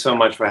 Thank you so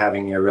much for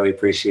having me. I really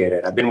appreciate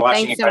it. I've been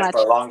watching you guys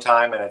for a long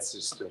time, and it's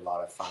just a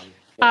lot of fun.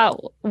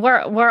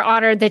 We're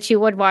honored that you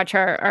would watch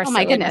our Oh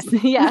my goodness.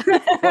 Yeah.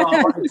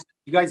 Well,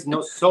 you guys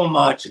know so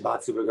much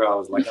about Supergirl. I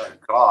was like, oh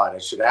God, I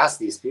should ask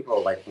these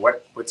people like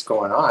what's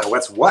going on?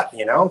 What's what,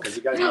 because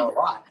you guys know a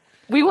lot.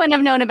 We wouldn't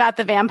have known about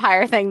the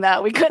vampire thing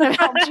though. We couldn't have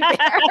helped you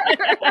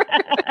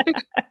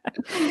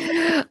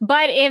there.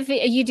 But if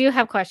you do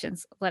have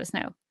questions, let us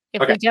know.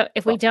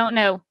 If we don't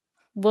know,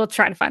 we'll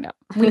try to find out.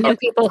 We know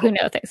people who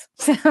know things.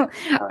 So, all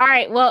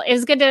right. Well, it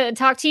was good to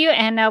talk to you,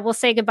 and we'll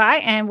say goodbye,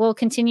 and we'll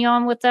continue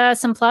on with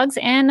some plugs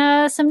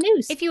and some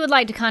news. If you would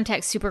like to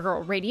contact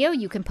Supergirl Radio,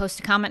 you can post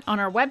a comment on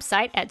our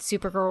website at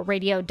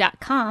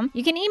supergirlradio.com.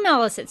 You can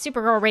email us at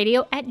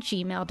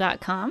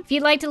supergirlradio@gmail.com. If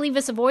you'd like to leave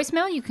us a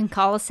voicemail, you can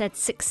call us at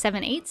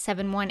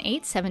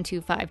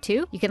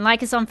 678-718-7252. You can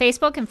like us on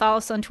Facebook and follow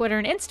us on Twitter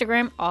and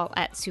Instagram, all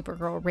at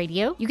Supergirl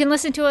Radio. You can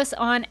listen to us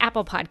on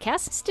Apple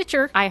Podcasts,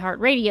 Stitcher,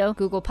 iHeartRadio,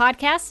 Google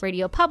Podcasts,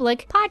 Radio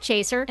Public,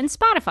 Podchaser, and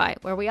Spotify,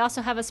 where we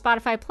also have a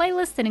Spotify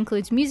playlist that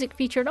includes music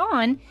featured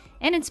on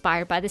and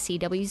inspired by the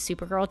CW's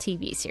Supergirl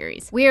TV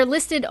series. We are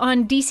listed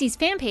on DC's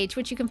fan page,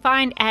 which you can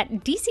find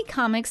at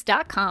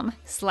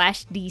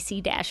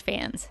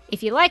dccomics.com/DC-fans.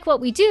 If you like what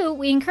we do,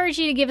 we encourage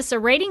you to give us a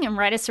rating and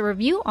write us a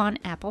review on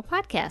Apple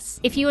Podcasts.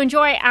 If you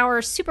enjoy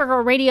our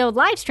Supergirl Radio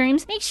live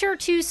streams, make sure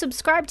to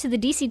subscribe to the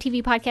DC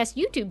TV Podcast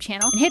YouTube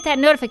channel and hit that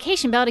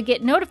notification bell to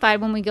get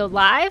notified when we go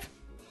live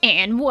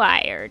and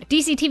wired.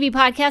 DC TV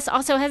Podcast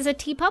also has a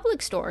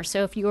TeePublic store,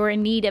 so if you're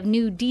in need of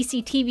new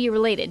DC TV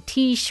related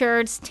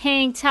t-shirts,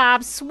 tank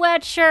tops,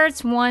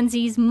 sweatshirts,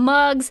 onesies,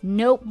 mugs,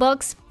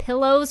 notebooks,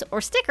 pillows, or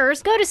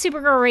stickers, go to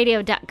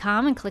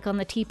supergirlradio.com and click on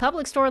the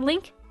TeePublic store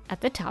link at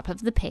the top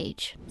of the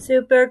page.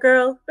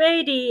 Supergirl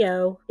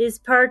Radio is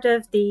part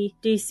of the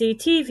DC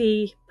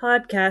TV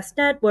Podcast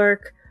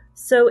Network,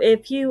 so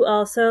if you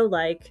also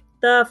like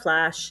The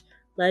Flash,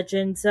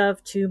 Legends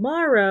of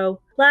Tomorrow,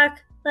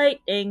 Black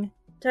Lightning,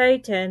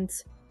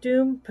 Titans,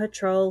 Doom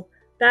Patrol,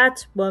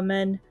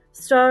 Batwoman,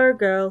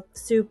 Stargirl,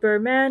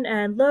 Superman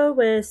and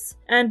Lois,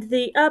 and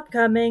the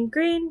upcoming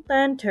Green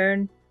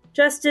Lantern,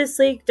 Justice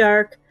League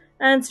Dark,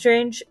 and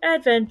Strange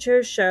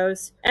Adventure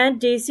shows, and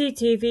DC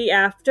TV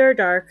After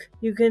Dark,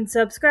 you can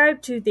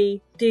subscribe to the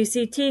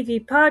DC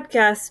TV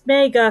Podcast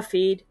Mega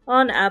Feed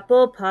on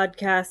Apple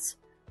Podcasts.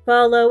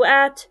 Follow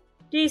at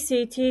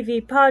DC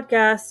TV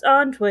Podcasts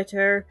on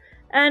Twitter,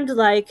 and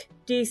like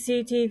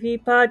DC TV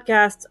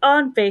Podcasts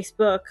on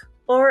Facebook,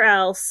 or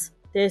else.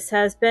 This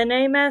has been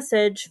a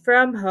message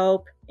from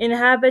Hope,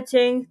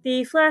 inhabiting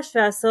the Flash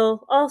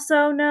vessel,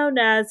 also known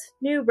as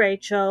New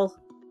Rachel.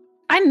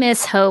 I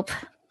miss Hope.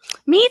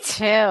 Me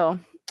too.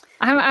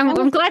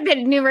 I'm glad that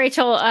New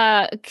Rachel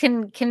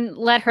can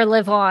let her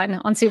live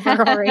on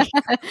Supergirl Radio.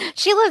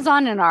 She lives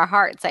on in our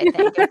hearts, I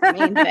think, is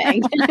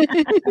the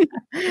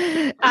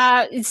main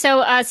thing.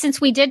 So since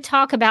we did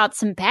talk about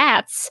some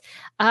bats,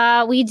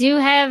 we do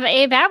have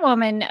a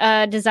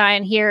Batwoman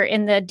design here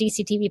in the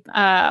DC TV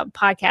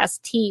Podcast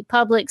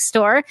TeePublic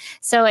store.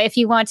 So if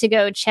you want to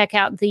go check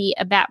out the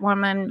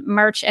Batwoman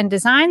merch and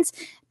designs,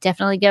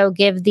 definitely go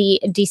give the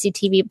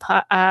DCTV,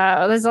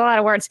 there's a lot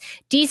of words,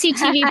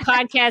 DCTV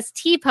podcast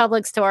T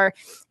Public Store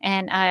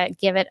and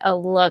give it a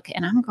look.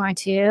 And I'm going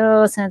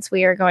to, since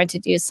we are going to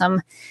do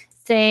some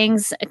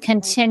things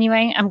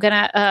continuing, I'm going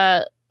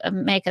to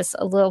make us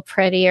a little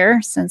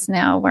prettier since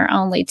now we're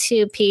only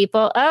 2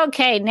 people.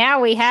 Okay,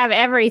 now we have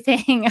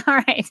everything. All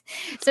right.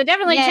 So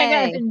definitely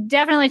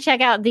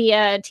check out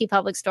the T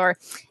Public Store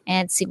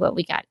and see what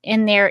we got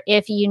in there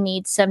if you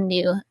need some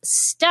new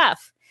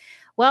stuff.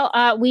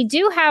 Well, we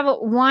do have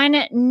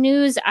one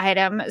news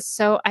item,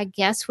 so I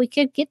guess we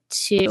could get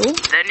to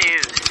the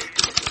news.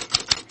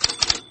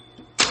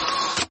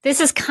 This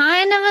is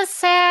kind of a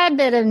sad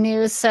bit of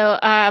news,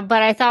 but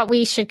I thought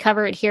we should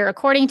cover it here.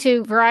 According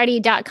to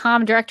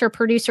Variety.com,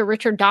 director-producer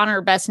Richard Donner,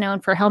 best known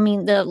for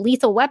helming the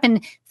Lethal Weapon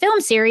film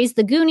series,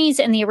 The Goonies,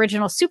 and the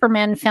original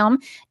Superman film,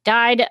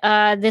 died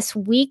this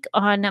week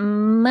on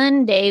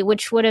Monday,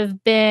 which would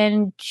have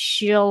been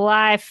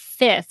July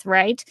 5th,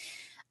 right?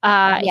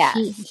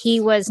 Yes. He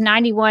was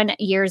 91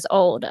 years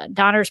old.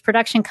 Donner's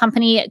production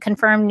company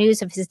confirmed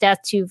news of his death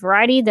to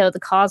Variety, though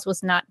the cause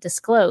was not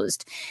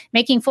disclosed.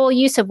 Making full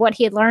use of what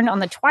he had learned on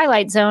The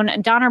Twilight Zone,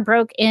 Donner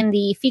broke in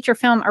the feature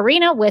film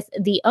arena with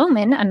The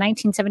Omen, a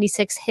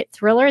 1976 hit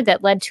thriller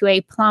that led to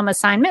a plum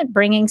assignment,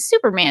 bringing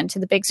Superman to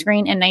the big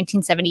screen in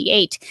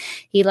 1978.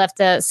 He left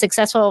the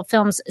successful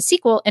film's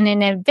sequel in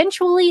an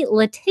eventually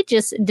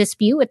litigious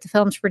dispute with the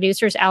film's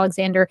producers,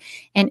 Alexander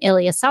and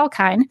Ilya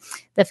Salkind.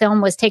 The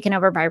film was taken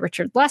over by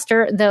Richard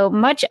Lester, though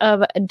much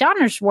of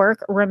Donner's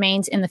work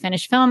remains in the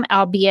finished film,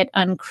 albeit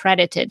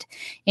uncredited.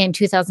 In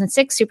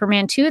 2006,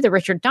 Superman 2, the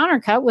Richard Donner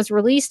cut, was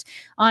released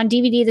on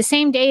DVD the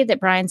same day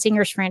that Bryan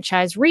Singer's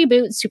franchise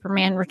reboot,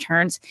 Superman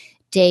Returns,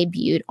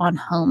 debuted on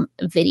home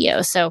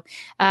video. So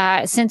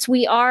since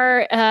we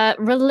are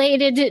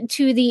related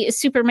to the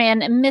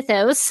Superman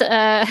mythos, he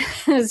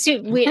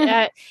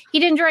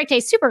didn't direct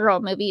a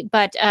Supergirl movie,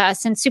 but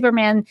since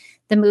Superman,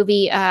 the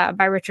movie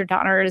by Richard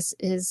Donner,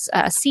 is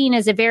seen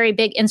as a very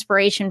big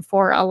inspiration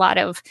for a lot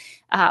of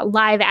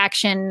live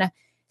action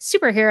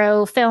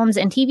superhero films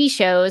and TV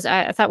shows,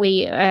 I thought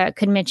we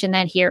could mention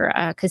that here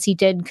because he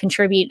did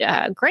contribute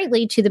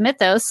greatly to the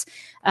mythos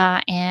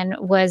and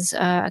was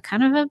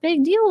kind of a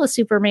big deal with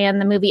Superman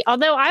the movie.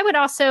 Although I would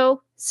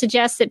also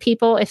suggest that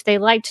people, if they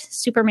liked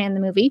Superman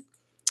the movie,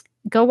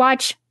 go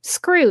watch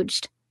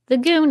Scrooged, The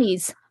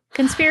Goonies,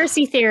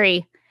 Conspiracy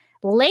Theory,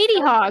 Lady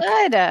Hawk.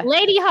 Good.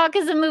 Lady Hawk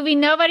is a movie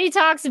nobody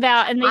talks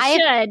about, and they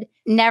should.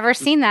 Never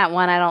seen that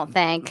one, I don't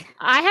think.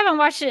 I haven't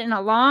watched it in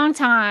a long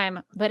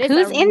time, but it's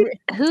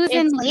who's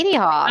in Lady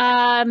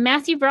Hawk?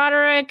 Matthew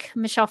Broderick,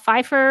 Michelle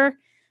Pfeiffer,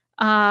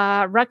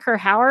 Rutger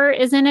Hauer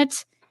is in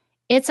it.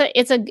 It's a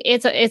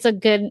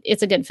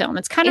good film.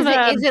 It's kind is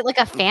it like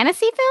a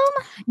fantasy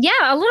film?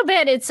 Yeah, a little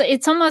bit.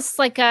 It's almost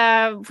like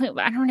I don't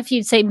know if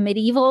you'd say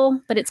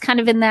medieval, but it's kind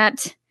of in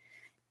that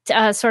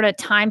sort of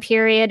time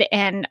period,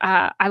 and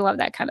I love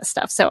that kind of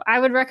stuff. So I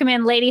would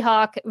recommend Lady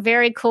Hawk.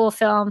 Very cool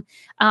film.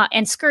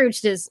 And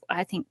Scrooged is,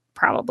 I think,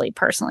 probably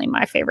personally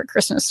my favorite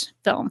Christmas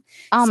film.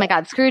 Oh my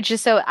God, Scrooge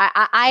is so.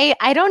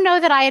 I don't know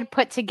that I had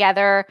put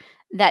together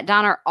that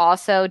Donner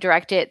also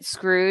directed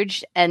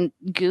Scrooge and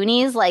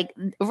Goonies. Like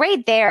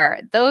right there,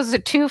 those are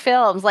 2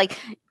 films. Like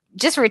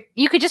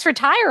you could just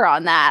retire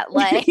on that.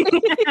 Like, you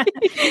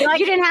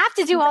didn't have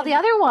to do all the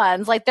other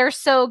ones. Like they're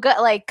so good.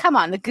 Like, come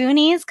on, the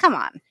Goonies, come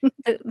on.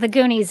 The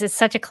Goonies is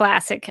such a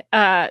classic.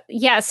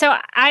 Yeah. So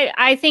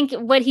I think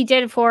what he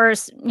did for,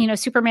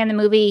 Superman the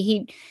movie,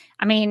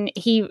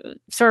 he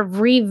sort of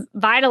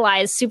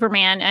revitalized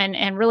Superman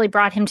and really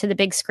brought him to the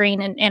big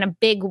screen in a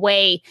big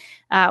way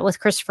with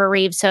Christopher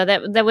Reeve. So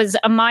that was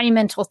a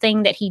monumental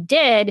thing that he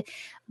did.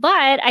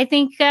 But I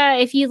think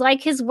if you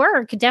like his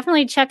work,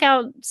 definitely check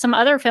out some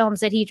other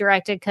films that he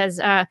directed. Because,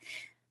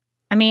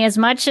 as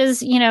much as,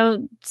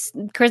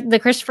 the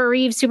Christopher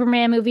Reeve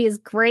Superman movie is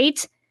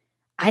great,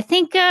 I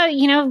think,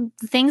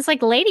 things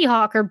like Lady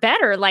Hawk are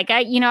better. Like,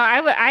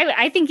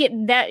 I think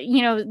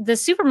the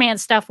Superman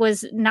stuff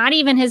was not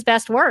even his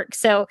best work.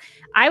 So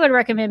I would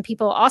recommend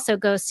people also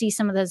go see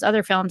some of those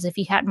other films if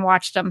you hadn't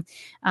watched them.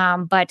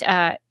 But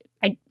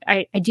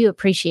I do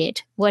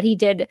appreciate what he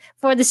did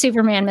for the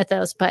Superman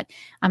mythos, but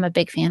I'm a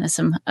big fan of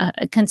some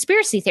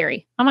Conspiracy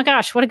Theory. Oh my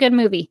gosh, what a good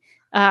movie.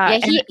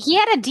 He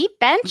had a deep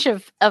bench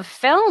of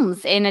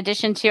films in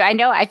addition to,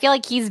 I feel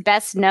like he's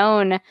best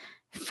known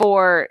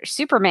for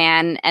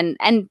Superman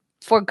and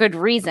for good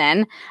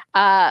reason.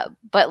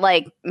 But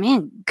like,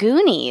 man,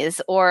 Goonies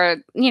or,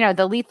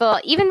 the Lethal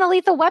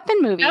Weapon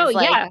movies. Oh,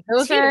 like, yeah.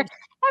 Those are...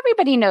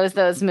 Everybody knows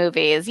those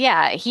movies.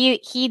 Yeah,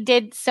 he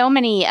did so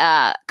many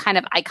kind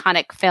of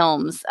iconic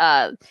films.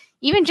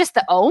 Even just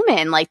The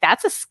Omen, like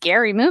that's a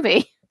scary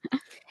movie.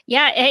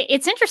 Yeah,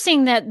 it's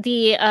interesting that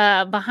the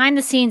behind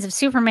the scenes of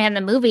Superman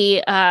the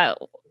movie,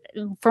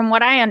 from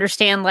what I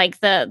understand,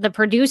 like the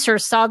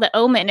producers saw The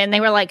Omen and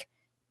they were like,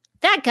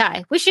 that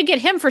guy, we should get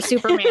him for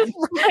Superman.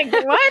 Like,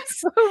 what?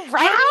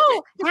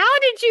 Right? How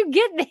did you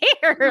get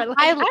there? Like,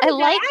 I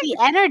like the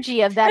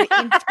energy of that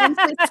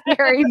intensely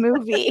scary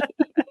movie.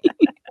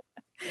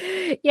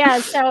 Yeah,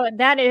 so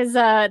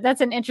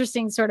that's an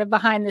interesting sort of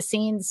behind the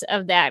scenes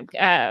of that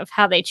of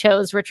how they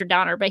chose Richard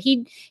Donner, but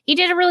he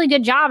did a really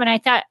good job, and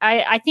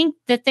I think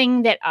the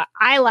thing that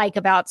I like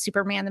about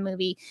Superman the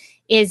movie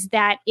is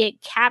that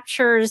it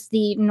captures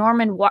the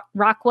Norman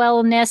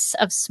Rockwell-ness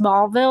of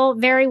Smallville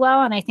very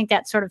well, and I think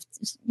that sort of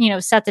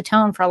set the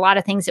tone for a lot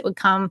of things that would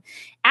come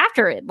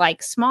after it,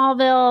 like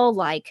Smallville,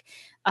 like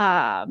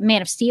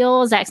Man of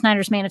Steel, Zack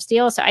Snyder's Man of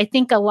Steel. So I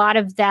think a lot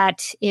of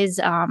that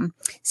is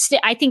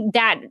I think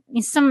that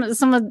some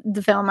of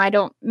the film I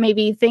don't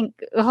maybe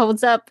think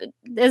holds up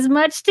as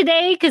much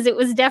today because it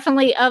was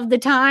definitely of the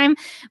time,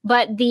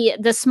 but the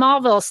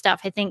Smallville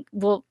stuff I think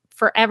will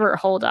forever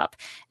hold up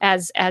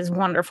as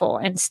wonderful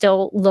and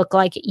still look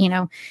like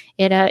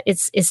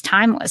it's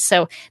timeless.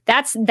 So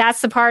that's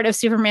the part of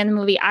Superman the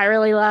movie I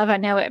really love. I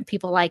know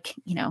people like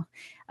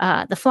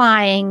the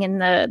flying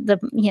and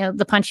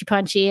the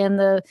punchy and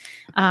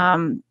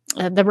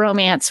the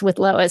romance with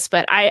Lois,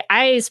 but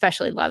I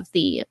especially love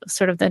the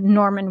sort of the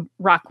Norman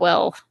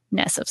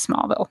Rockwell-ness of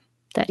Smallville.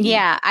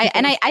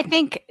 I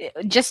think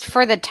just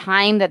for the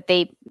time that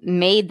they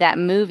made that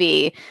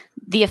movie,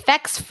 the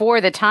effects for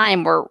the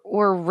time were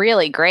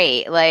really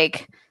great,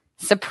 like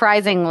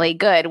surprisingly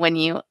good when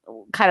you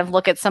kind of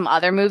look at some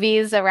other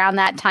movies around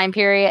that time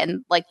period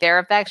and like their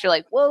effects. You're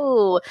like,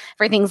 whoa,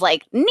 for things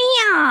like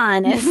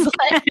neon. It's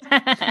like,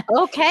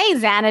 okay,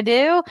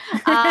 Xanadu.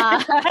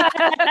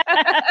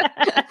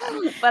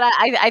 But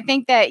I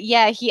think that,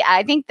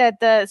 I think that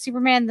the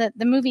Superman,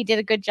 the movie did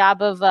a good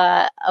job of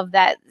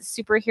that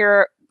super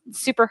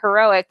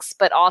heroics,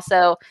 but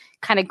also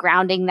kind of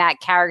grounding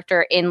that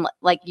character in,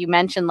 like you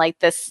mentioned, like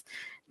this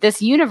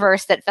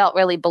universe that felt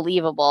really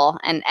believable,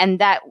 and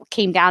that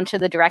came down to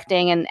the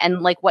directing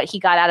and like what he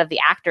got out of the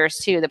actors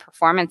too, the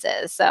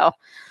performances. So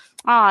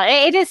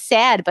it is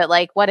sad, but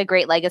like what a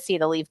great legacy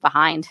to leave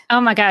behind.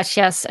 Oh my gosh,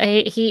 yes.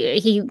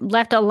 He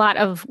left a lot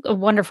of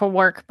wonderful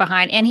work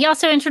behind. And he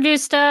also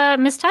introduced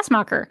Miss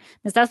Tessmacher.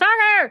 Miss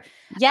Tessmacher!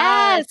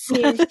 Yes!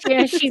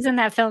 She's in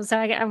that film, so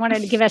I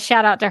wanted to give a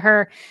shout out to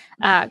her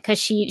because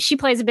she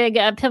plays a big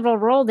pivotal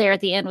role there at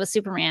the end with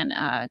Superman,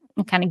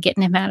 kind of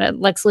getting him out of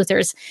Lex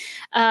Luthor's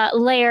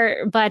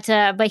lair. But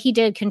he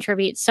did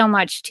contribute so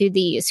much to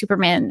the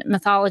Superman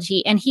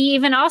mythology. And he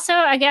even also,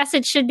 I guess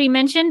it should be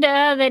mentioned,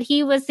 that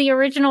he was the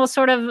original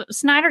sort of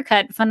Snyder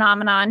Cut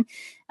phenomenon,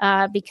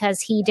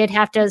 because he did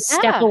have to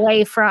step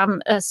away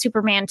from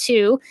Superman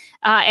 2.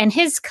 And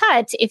his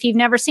cut, if you've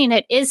never seen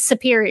it, is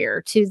superior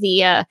to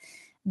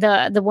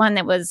the one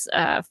that was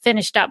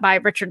finished up by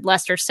Richard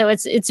Lester. So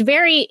it's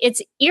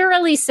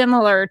eerily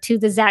similar to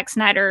the Zack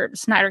Snyder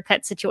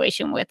Cut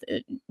situation with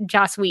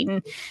Joss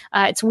Whedon.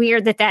 It's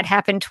weird that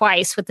happened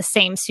twice with the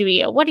same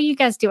studio. What are you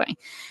guys doing?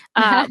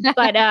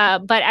 But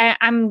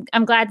I'm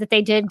glad that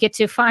they did get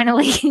to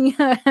finally.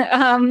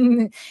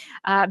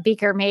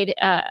 Beaker made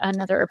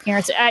another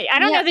appearance. I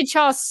don't know that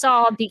y'all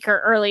saw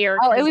Beaker earlier.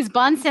 Oh, it was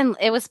Bunsen.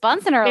 It was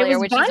Bunsen earlier. It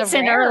was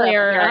Bunsen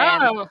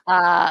earlier.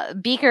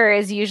 Beaker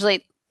is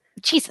usually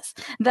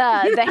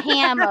the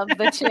ham of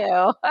the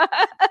two.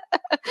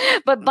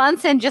 But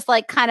Bunsen just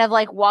like kind of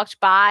like walked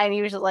by and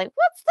he was just like,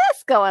 what's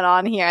this going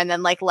on here? And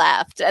then like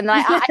left. And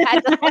I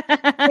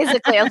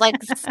basically I was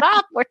like,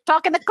 stop, we're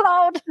talking to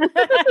Claude.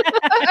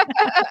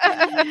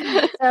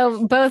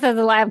 So both of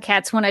the lab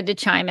cats wanted to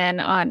chime in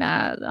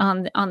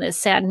on this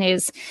sad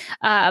news.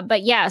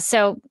 But yeah,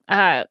 so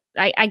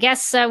I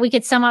guess we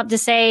could sum up to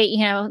say,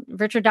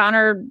 Richard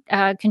Donner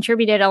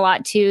contributed a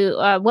lot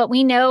to what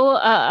we know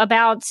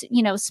about,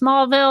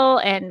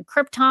 Smallville and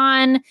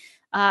Krypton.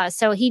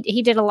 So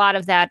he did a lot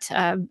of that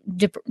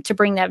to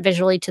bring that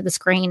visually to the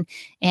screen.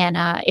 And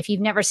if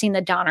you've never seen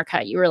the Donner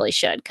cut, you really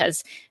should,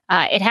 because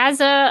it has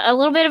a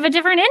little bit of a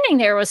different ending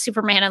there with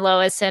Superman and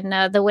Lois,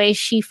 and the way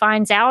she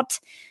finds out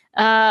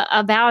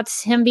about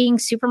him being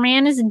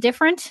Superman is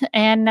different,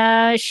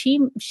 and she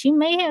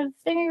may have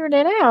figured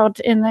it out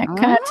in that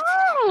cut.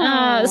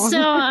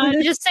 So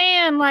I'm just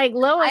saying, like,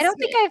 Lois. I don't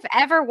think I've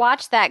ever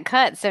watched that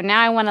cut, so now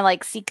I want to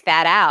like seek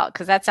that out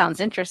because that sounds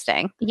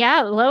interesting.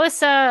 Yeah, Lois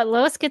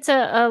gets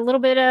a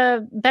little bit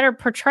of better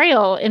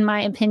portrayal, in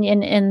my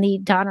opinion, in the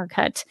Donner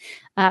cut.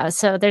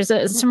 So there's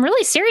some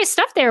really serious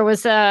stuff there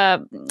with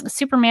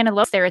Superman and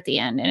Lois there at the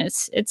end, and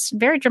it's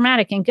very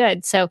dramatic and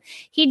good. So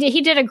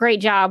he did a great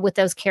job with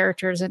those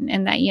characters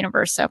in that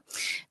universe. So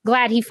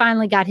glad he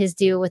finally got his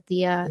due with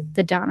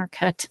the Donner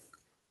cut.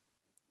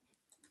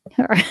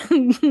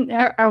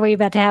 Are we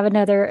about to have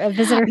another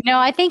visitor? No,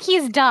 I think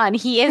he's done.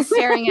 He is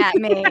staring at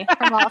me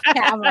from off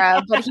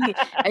camera, but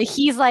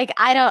he's like,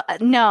 I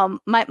don't know.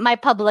 My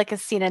public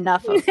has seen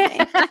enough of me.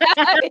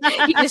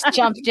 He just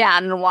jumped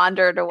down and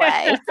wandered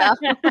away. So.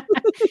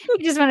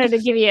 He just wanted to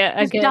give you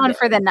a good done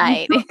for the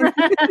night.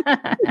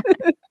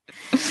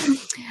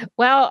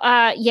 Well,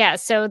 yeah.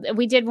 So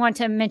we did want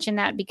to mention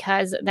that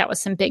because that was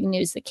some big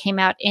news that came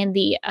out in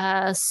the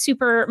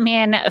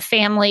Superman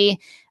family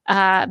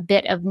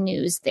bit of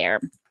news there.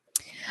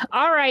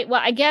 All right.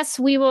 Well, I guess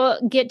we will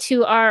get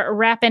to our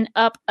wrapping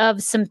up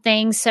of some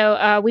things.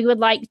 So we would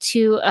like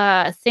to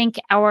thank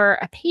our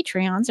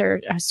Patreons,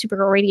 or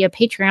Supergirl Radio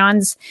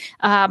Patreons,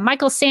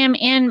 Michael, Sam,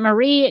 Anne,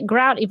 Marie,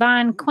 Grout,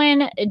 Yvonne,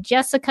 Quinn,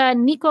 Jessica,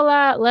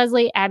 Nicola,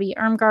 Leslie, Abby,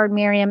 Irmgard,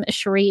 Miriam,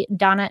 Cherie,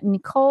 Donna,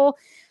 Nicole,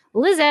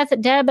 Lizeth,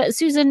 Deb,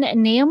 Susan,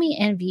 Naomi,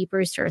 and V.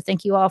 Brewster.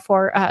 Thank you all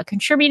for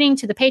contributing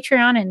to the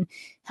Patreon and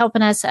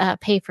helping us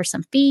pay for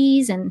some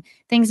fees and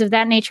things of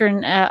that nature,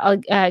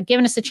 and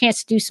giving us a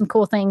chance to do some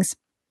cool things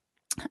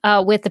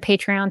with the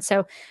Patreon.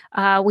 So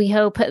we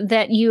hope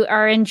that you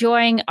are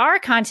enjoying our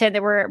content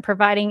that we're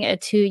providing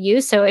to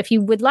you. So if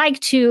you would like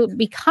to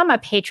become a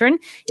patron,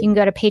 you can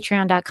go to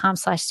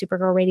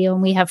patreon.com/Supergirl Radio,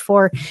 and we have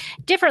 4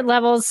 different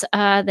levels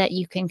that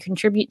you can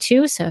contribute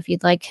to. So if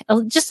you'd like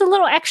just a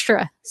little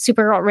extra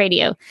Supergirl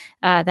Radio,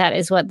 that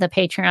is what the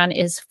Patreon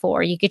is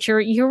for. You get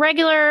your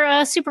regular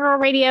Supergirl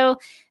Radio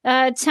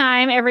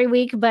time every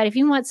week, but if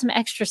you want some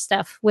extra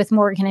stuff with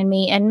Morgan and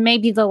me, and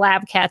maybe the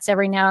lab cats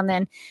every now and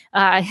then,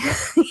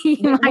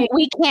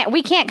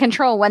 we can't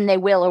control when they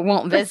will or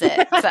won't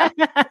visit. So.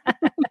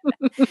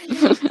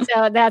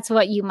 So that's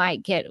what you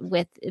might get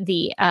with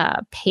the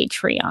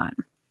Patreon.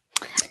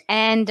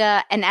 And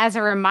as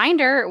a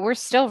reminder, we're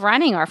still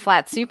running our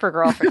Flat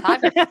Supergirl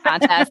photography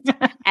contest,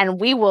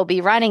 and we will be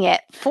running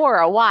it for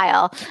a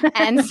while.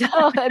 And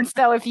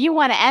so if you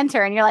want to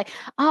enter and you're like,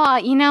 oh,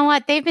 you know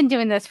what? They've been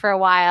doing this for a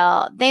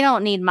while. They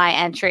don't need my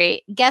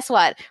entry. Guess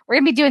what? We're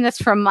going to be doing this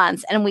for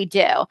months, and we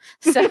do.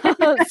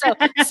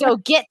 So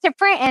get to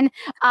print, and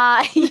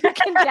you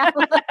can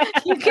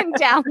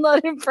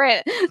download and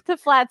print the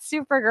Flat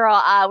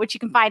Supergirl, which you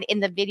can find in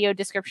the video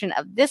description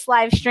of this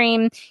live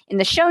stream, in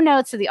the show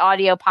notes of the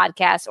audio podcast,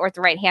 or at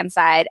the right-hand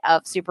side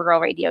of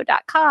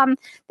supergirlradio.com.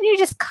 Then you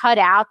just cut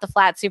out the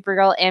Flat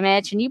Supergirl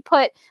image, and you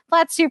put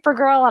Flat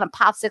Supergirl on a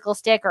popsicle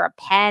stick or a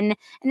pen,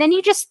 and then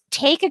you just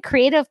take a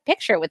creative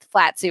picture with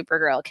Flat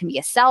Supergirl. It can be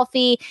a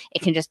selfie.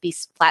 It can just be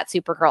Flat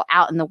Supergirl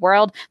out in the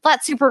world.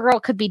 Flat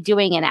Supergirl could be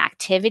doing an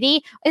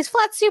activity. Is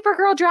Flat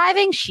Supergirl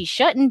driving? She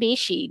shouldn't be.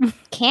 She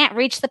can't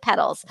reach the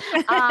pedals.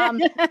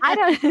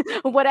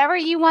 Whatever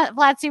you want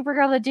Flat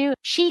Supergirl to do,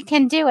 she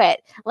can do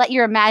it. Let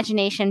your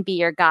imagination be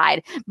your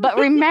guide. But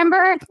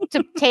remember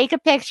to take a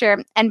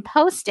picture and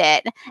post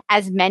it,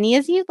 as many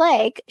as you'd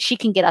like. She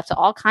can get up to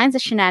all kinds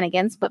of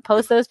shenanigans, but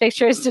post those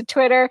pictures to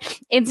Twitter,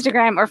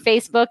 Instagram, or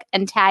Facebook,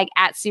 and tag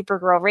at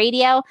Supergirl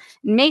Radio.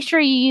 Make sure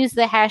you use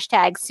the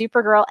hashtag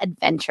Supergirl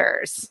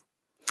Adventures.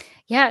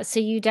 Yeah, so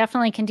you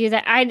definitely can do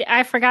that.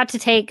 I forgot to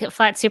take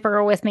Flat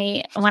Supergirl with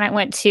me when I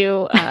went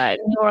to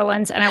New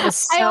Orleans, and I was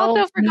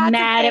so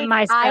mad at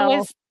myself.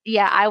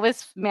 I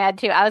was mad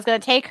too. I was going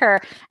to take her.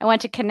 I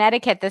went to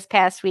Connecticut this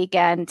past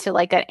weekend to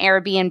like an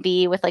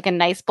Airbnb with like a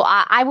nice pool.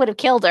 I would have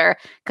killed her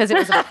because it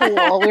was a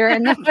pool. we were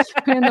in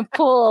the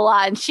pool a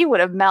lot, and she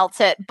would have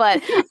melted.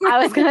 But I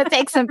was going to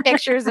take some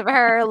pictures of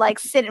her like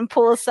sitting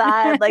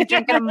poolside, like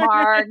drinking a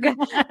marg.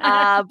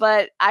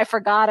 But I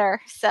forgot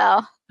her.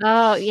 So.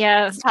 Oh,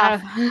 yeah.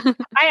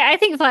 I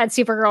think Flat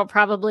Supergirl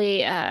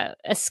probably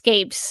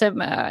escaped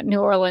some New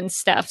Orleans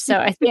stuff. So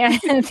I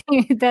think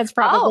that's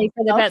probably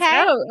for the best.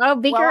 Oh,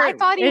 Beaker. Well, I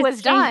thought he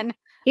was done.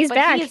 He's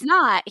back. He's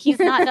not. He's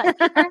not done.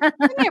 Beaker,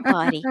 come here,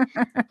 buddy.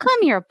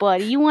 Come here,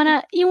 buddy. You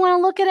wanna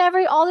look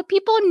at all the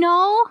people?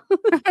 No.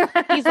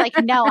 He's like,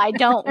 no, I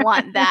don't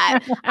want that.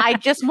 I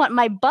just want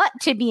my butt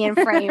to be in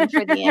frame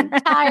for the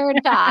entire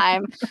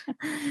time.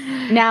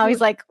 Now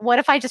he's like, what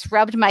if I just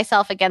rubbed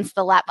myself against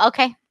the lap?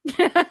 Okay.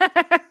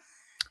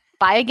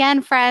 Bye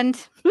again, friend.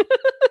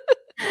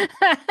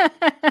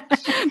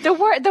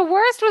 The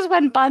worst was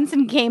when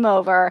Bunsen came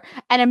over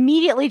and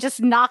immediately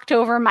just knocked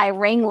over my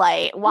ring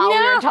light while we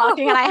were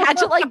talking, and I had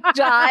to like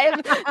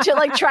dive to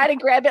like try to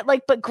grab it,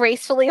 like, but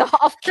gracefully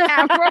off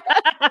camera.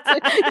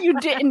 You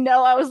didn't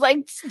know I was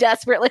like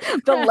desperately,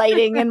 the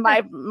lighting in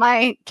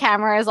my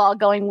camera is all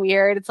going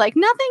weird. It's like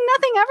nothing,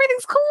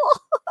 everything's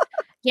cool.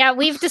 Yeah,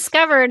 we've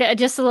discovered,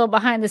 just a little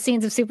behind the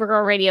scenes of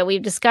Supergirl Radio,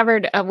 we've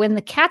discovered when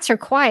the cats are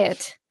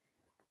quiet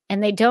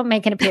and they don't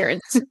make an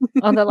appearance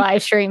on the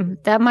live stream,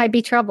 that might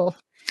be trouble.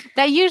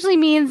 That usually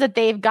means that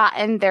they've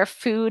gotten their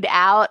food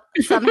out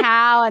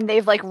somehow and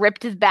they've like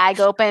ripped his bag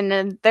open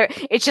and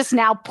it's just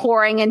now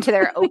pouring into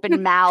their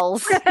open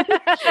mouths,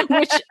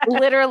 which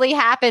literally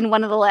happened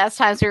one of the last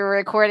times we were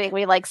recording.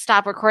 We like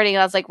stopped recording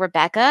and I was like,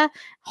 Rebecca,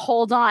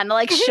 hold on.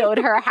 Like showed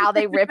her how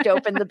they ripped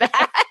open the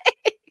bag.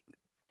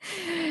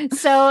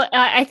 So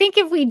I think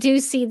if we do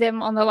see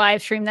them on the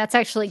live stream, that's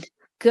actually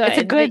good. It's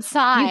a good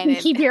sign. You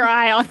can keep your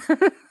eye on.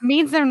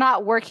 Means they're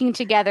not working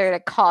together to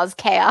cause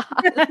chaos.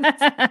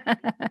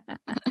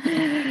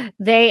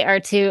 They are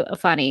too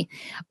funny.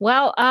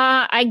 Well,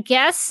 I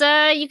guess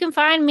you can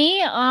find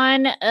me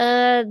on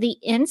the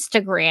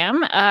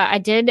Instagram. I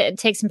did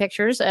take some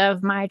pictures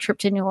of my trip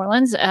to New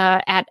Orleans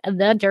at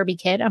the Derby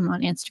Kid. I'm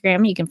on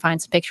Instagram. You can find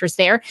some pictures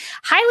there.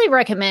 Highly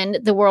recommend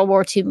the World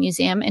War II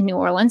Museum in New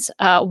Orleans.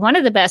 One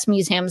of the best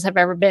museums I've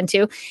ever been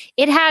to.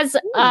 It has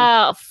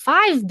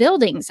 5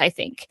 buildings, I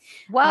think.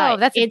 Wow,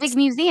 that's a big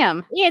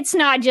museum. It's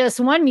not not just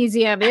one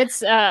museum.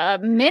 It's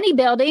many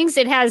buildings.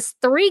 It has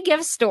 3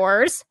 gift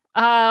stores.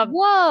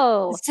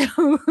 Whoa. So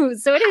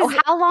it is.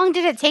 How long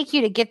did it take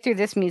you to get through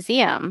this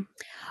museum?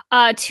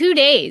 2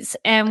 days,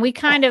 and we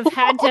kind of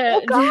had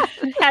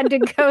to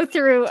go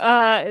through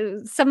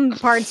some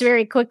parts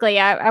very quickly.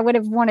 I would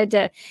have wanted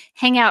to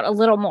hang out a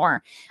little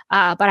more,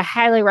 but I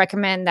highly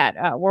recommend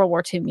that World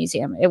War II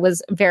museum. It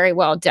was very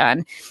well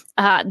done.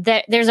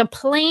 There's a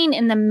plane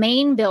in the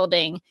main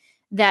building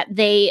that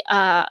they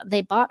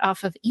bought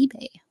off of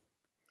eBay.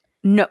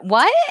 No,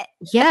 what?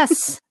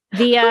 Yes.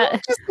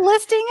 Just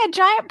listing a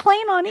giant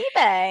plane on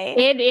eBay.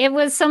 It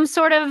was some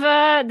sort of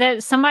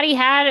that somebody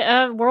had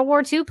a World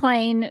War II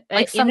plane,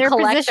 like in some their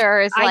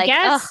collector is I like,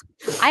 guess.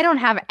 I don't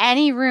have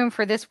any room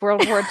for this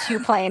World War II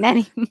plane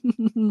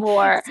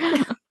anymore.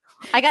 You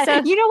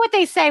know what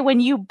they say, when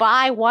you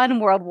buy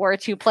one World War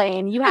II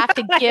plane, you have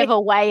to give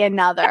away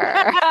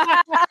another.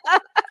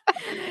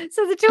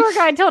 So the tour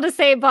guide told us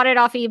they bought it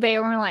off eBay,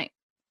 and we're like,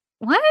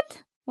 what?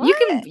 You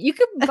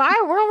can buy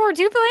World War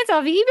II planes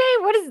off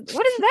eBay? What is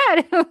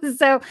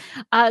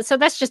that? So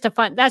that's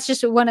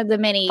just one of the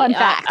many fun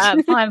facts.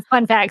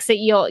 fun facts that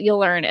you'll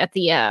learn at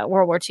the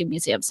World War II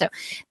museum. So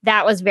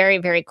that was very,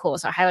 very cool.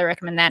 So I highly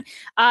recommend that.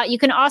 You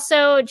can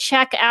also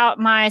check out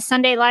my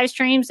Sunday live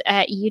streams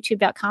at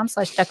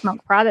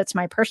youtube.com/duckmilkpra. That's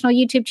my personal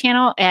YouTube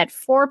channel at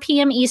 4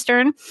 p.m.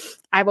 Eastern.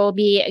 I will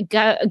be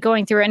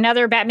going through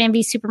another Batman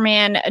v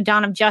Superman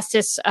Dawn of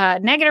Justice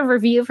negative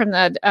review from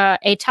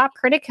a top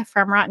critic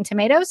from Rotten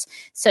Tomatoes.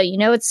 So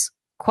it's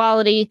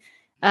quality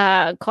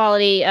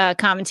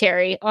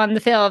commentary on the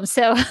film.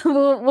 So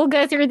we'll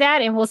go through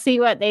that and we'll see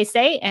what they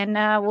say, and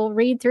we'll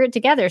read through it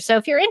together. So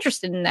if you're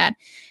interested in that,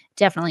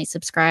 definitely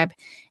subscribe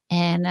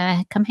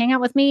and come hang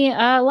out with me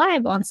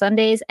live on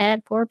Sundays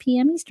at 4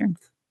 p.m. Eastern.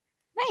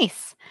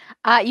 Nice.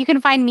 You can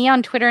find me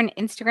on Twitter and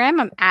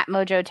Instagram. I'm at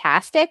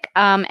Mojotastic.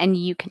 And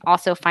you can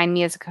also find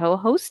me as a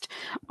co-host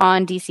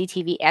on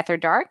DCTV After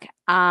Dark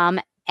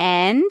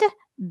and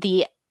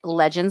the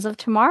Legends of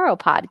Tomorrow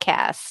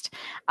podcast.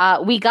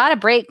 We got a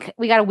break.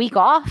 We got a week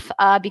off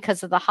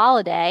because of the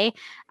holiday.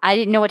 I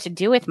didn't know what to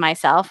do with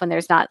myself when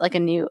there's not like a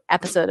new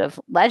episode of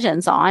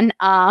Legends on.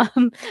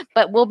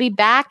 But we'll be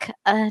back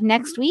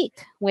next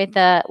week with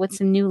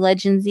some new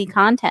Legendsy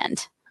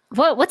content.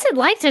 What's it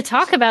like to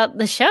talk about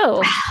the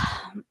show?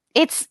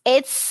 It's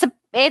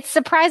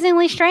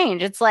surprisingly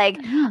strange. It's like,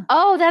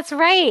 oh, that's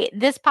right.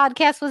 This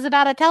podcast was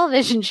about a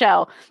television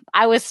show.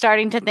 I was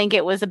starting to think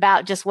it was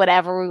about just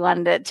whatever we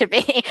wanted it to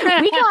be.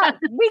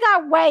 We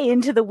got way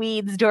into the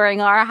weeds during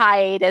our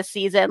hiatus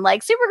season.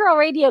 Like Supergirl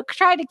Radio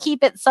tried to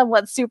keep it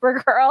somewhat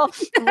Supergirl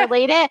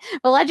related,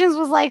 but Legends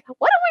was like,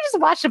 why don't we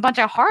just watch a bunch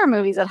of horror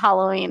movies at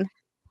Halloween?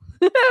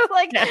 Who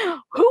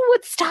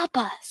would stop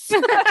us?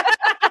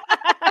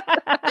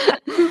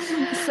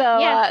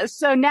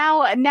 So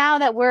now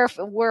that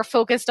we're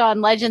focused on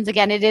Legends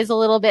again, it is a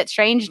little bit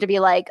strange to be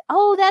like,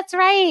 oh, that's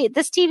right,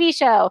 this TV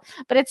show.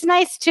 But it's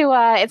nice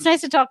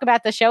to talk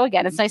about the show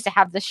again. It's nice to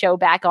have the show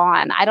back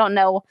on. I don't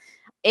know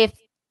if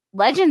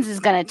Legends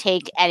is going to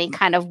take any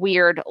kind of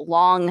weird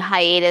long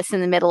hiatus in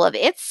the middle of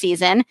its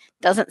season.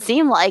 Doesn't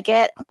seem like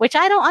it, which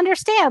I don't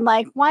understand.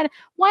 Like, why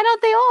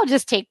don't they all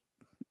just take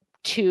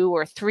 2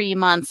 or 3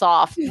 months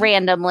off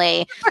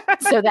randomly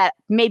so that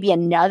maybe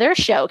another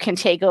show can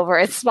take over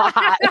its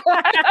spot?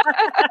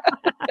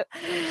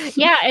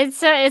 Yeah,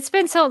 it's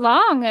been so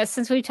long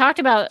since we talked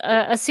about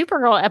a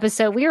Supergirl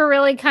episode. We were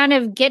really kind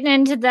of getting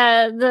into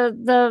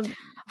the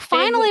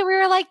finally we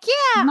were like,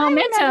 yeah,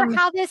 momentum. I remember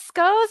how this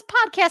goes.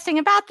 Podcasting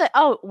about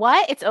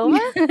it's over.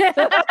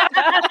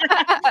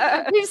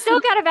 We've still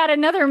got about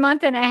another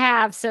month and a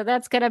half, so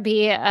that's going to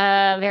be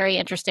very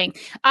interesting.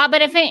 But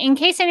in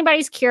case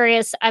anybody's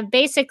curious, I've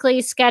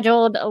basically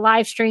scheduled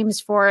live streams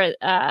for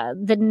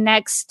the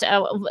next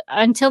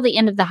until the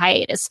end of the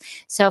hiatus.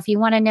 So if you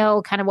want to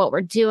know kind of what we're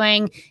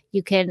doing,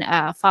 you can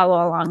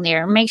follow along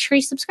there. Make sure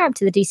you subscribe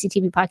to the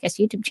DCTV Podcast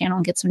YouTube channel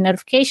and get some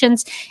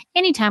notifications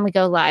anytime we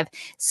go live.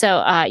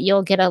 So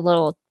you'll get a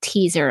little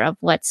teaser of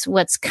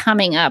what's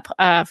coming up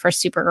for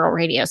Supergirl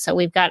Radio. So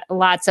we've got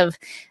lots of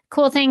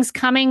cool things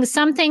coming.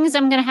 Some things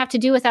I'm going to have to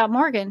do without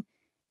Morgan,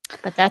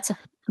 but that's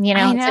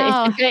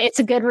it's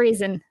a good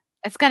reason.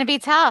 It's going to be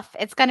tough.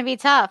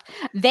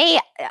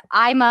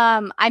 I'm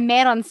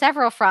mad on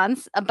several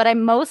fronts, but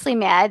I'm mostly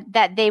mad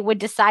that they would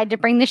decide to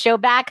bring the show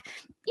back,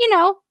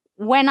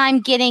 when I'm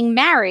getting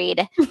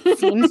married.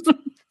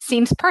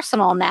 Seems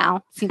personal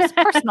now.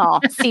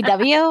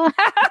 CW.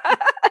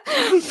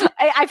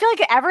 I feel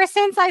like ever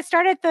since I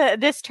started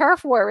this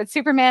turf war with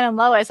Superman and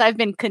Lois, I've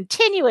been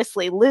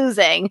continuously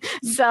losing.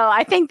 So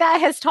I think that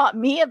has taught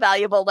me a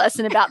valuable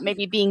lesson about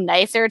maybe being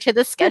nicer to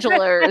the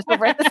schedulers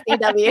over at the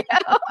CW.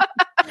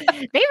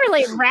 They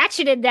really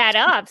ratcheted that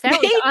up.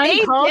 That was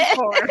uncalled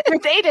for.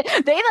 They did.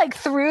 They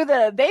threw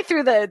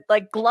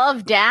the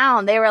glove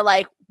down. They were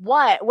like,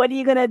 what are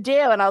you gonna do?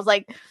 And I was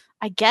like,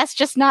 I guess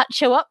just not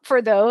show up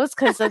for those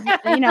because of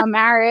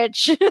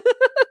marriage.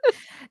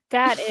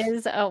 That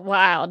is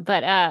wild,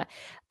 but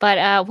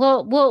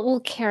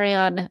we'll carry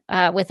on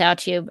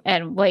without you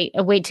and wait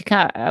for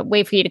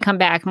you to come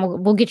back,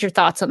 and we'll get your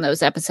thoughts on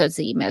those episodes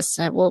that you missed.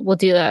 We'll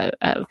do a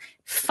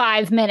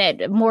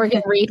 5-minute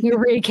Morgan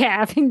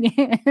recap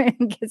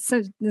and get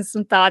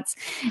some thoughts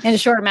in a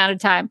short amount of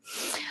time.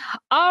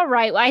 All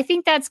right, well, I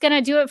think that's going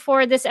to do it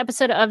for this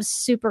episode of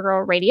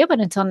Supergirl Radio. But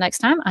until next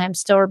time, I'm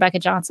still Rebecca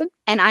Johnson,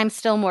 and I'm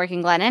still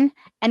Morgan Glennon,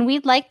 and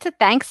we'd like to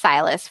thank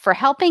Silas for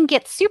helping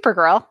get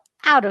Supergirl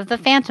out of the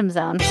Phantom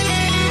Zone.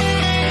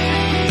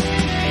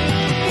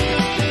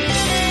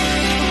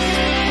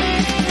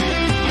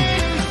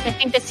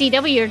 I think the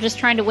CW are just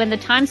trying to win the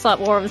time slot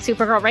war with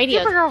Supergirl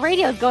Radio. Supergirl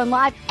Radio is going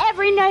live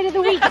every night of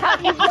the week. How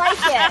do you like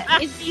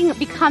it? Is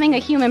becoming a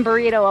human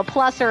burrito a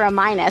plus or a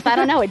minus? I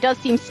don't know. It does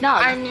seem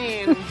snug. I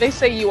mean, they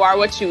say you are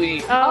what you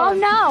eat. Oh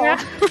no. Yeah.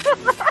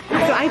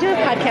 So I do a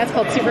podcast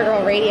called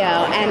Supergirl Radio,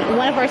 and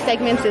one of our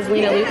segments is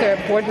Lena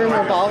Luthor, Boardroom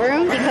or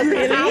Ballroom.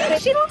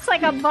 Because she looks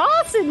like a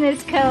boss in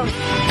this coat.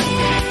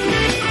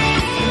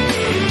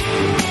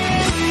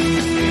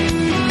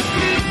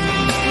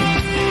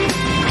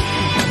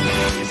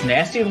 Is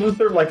Nasty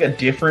Luthor like a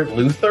different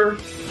Luthor?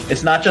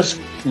 It's not just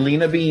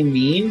Lena being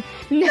mean?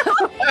 No.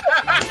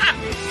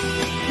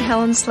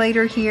 Helen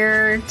Slater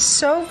here. It's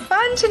so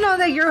fun to know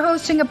that you're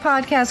hosting a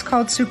podcast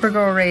called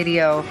Supergirl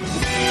Radio.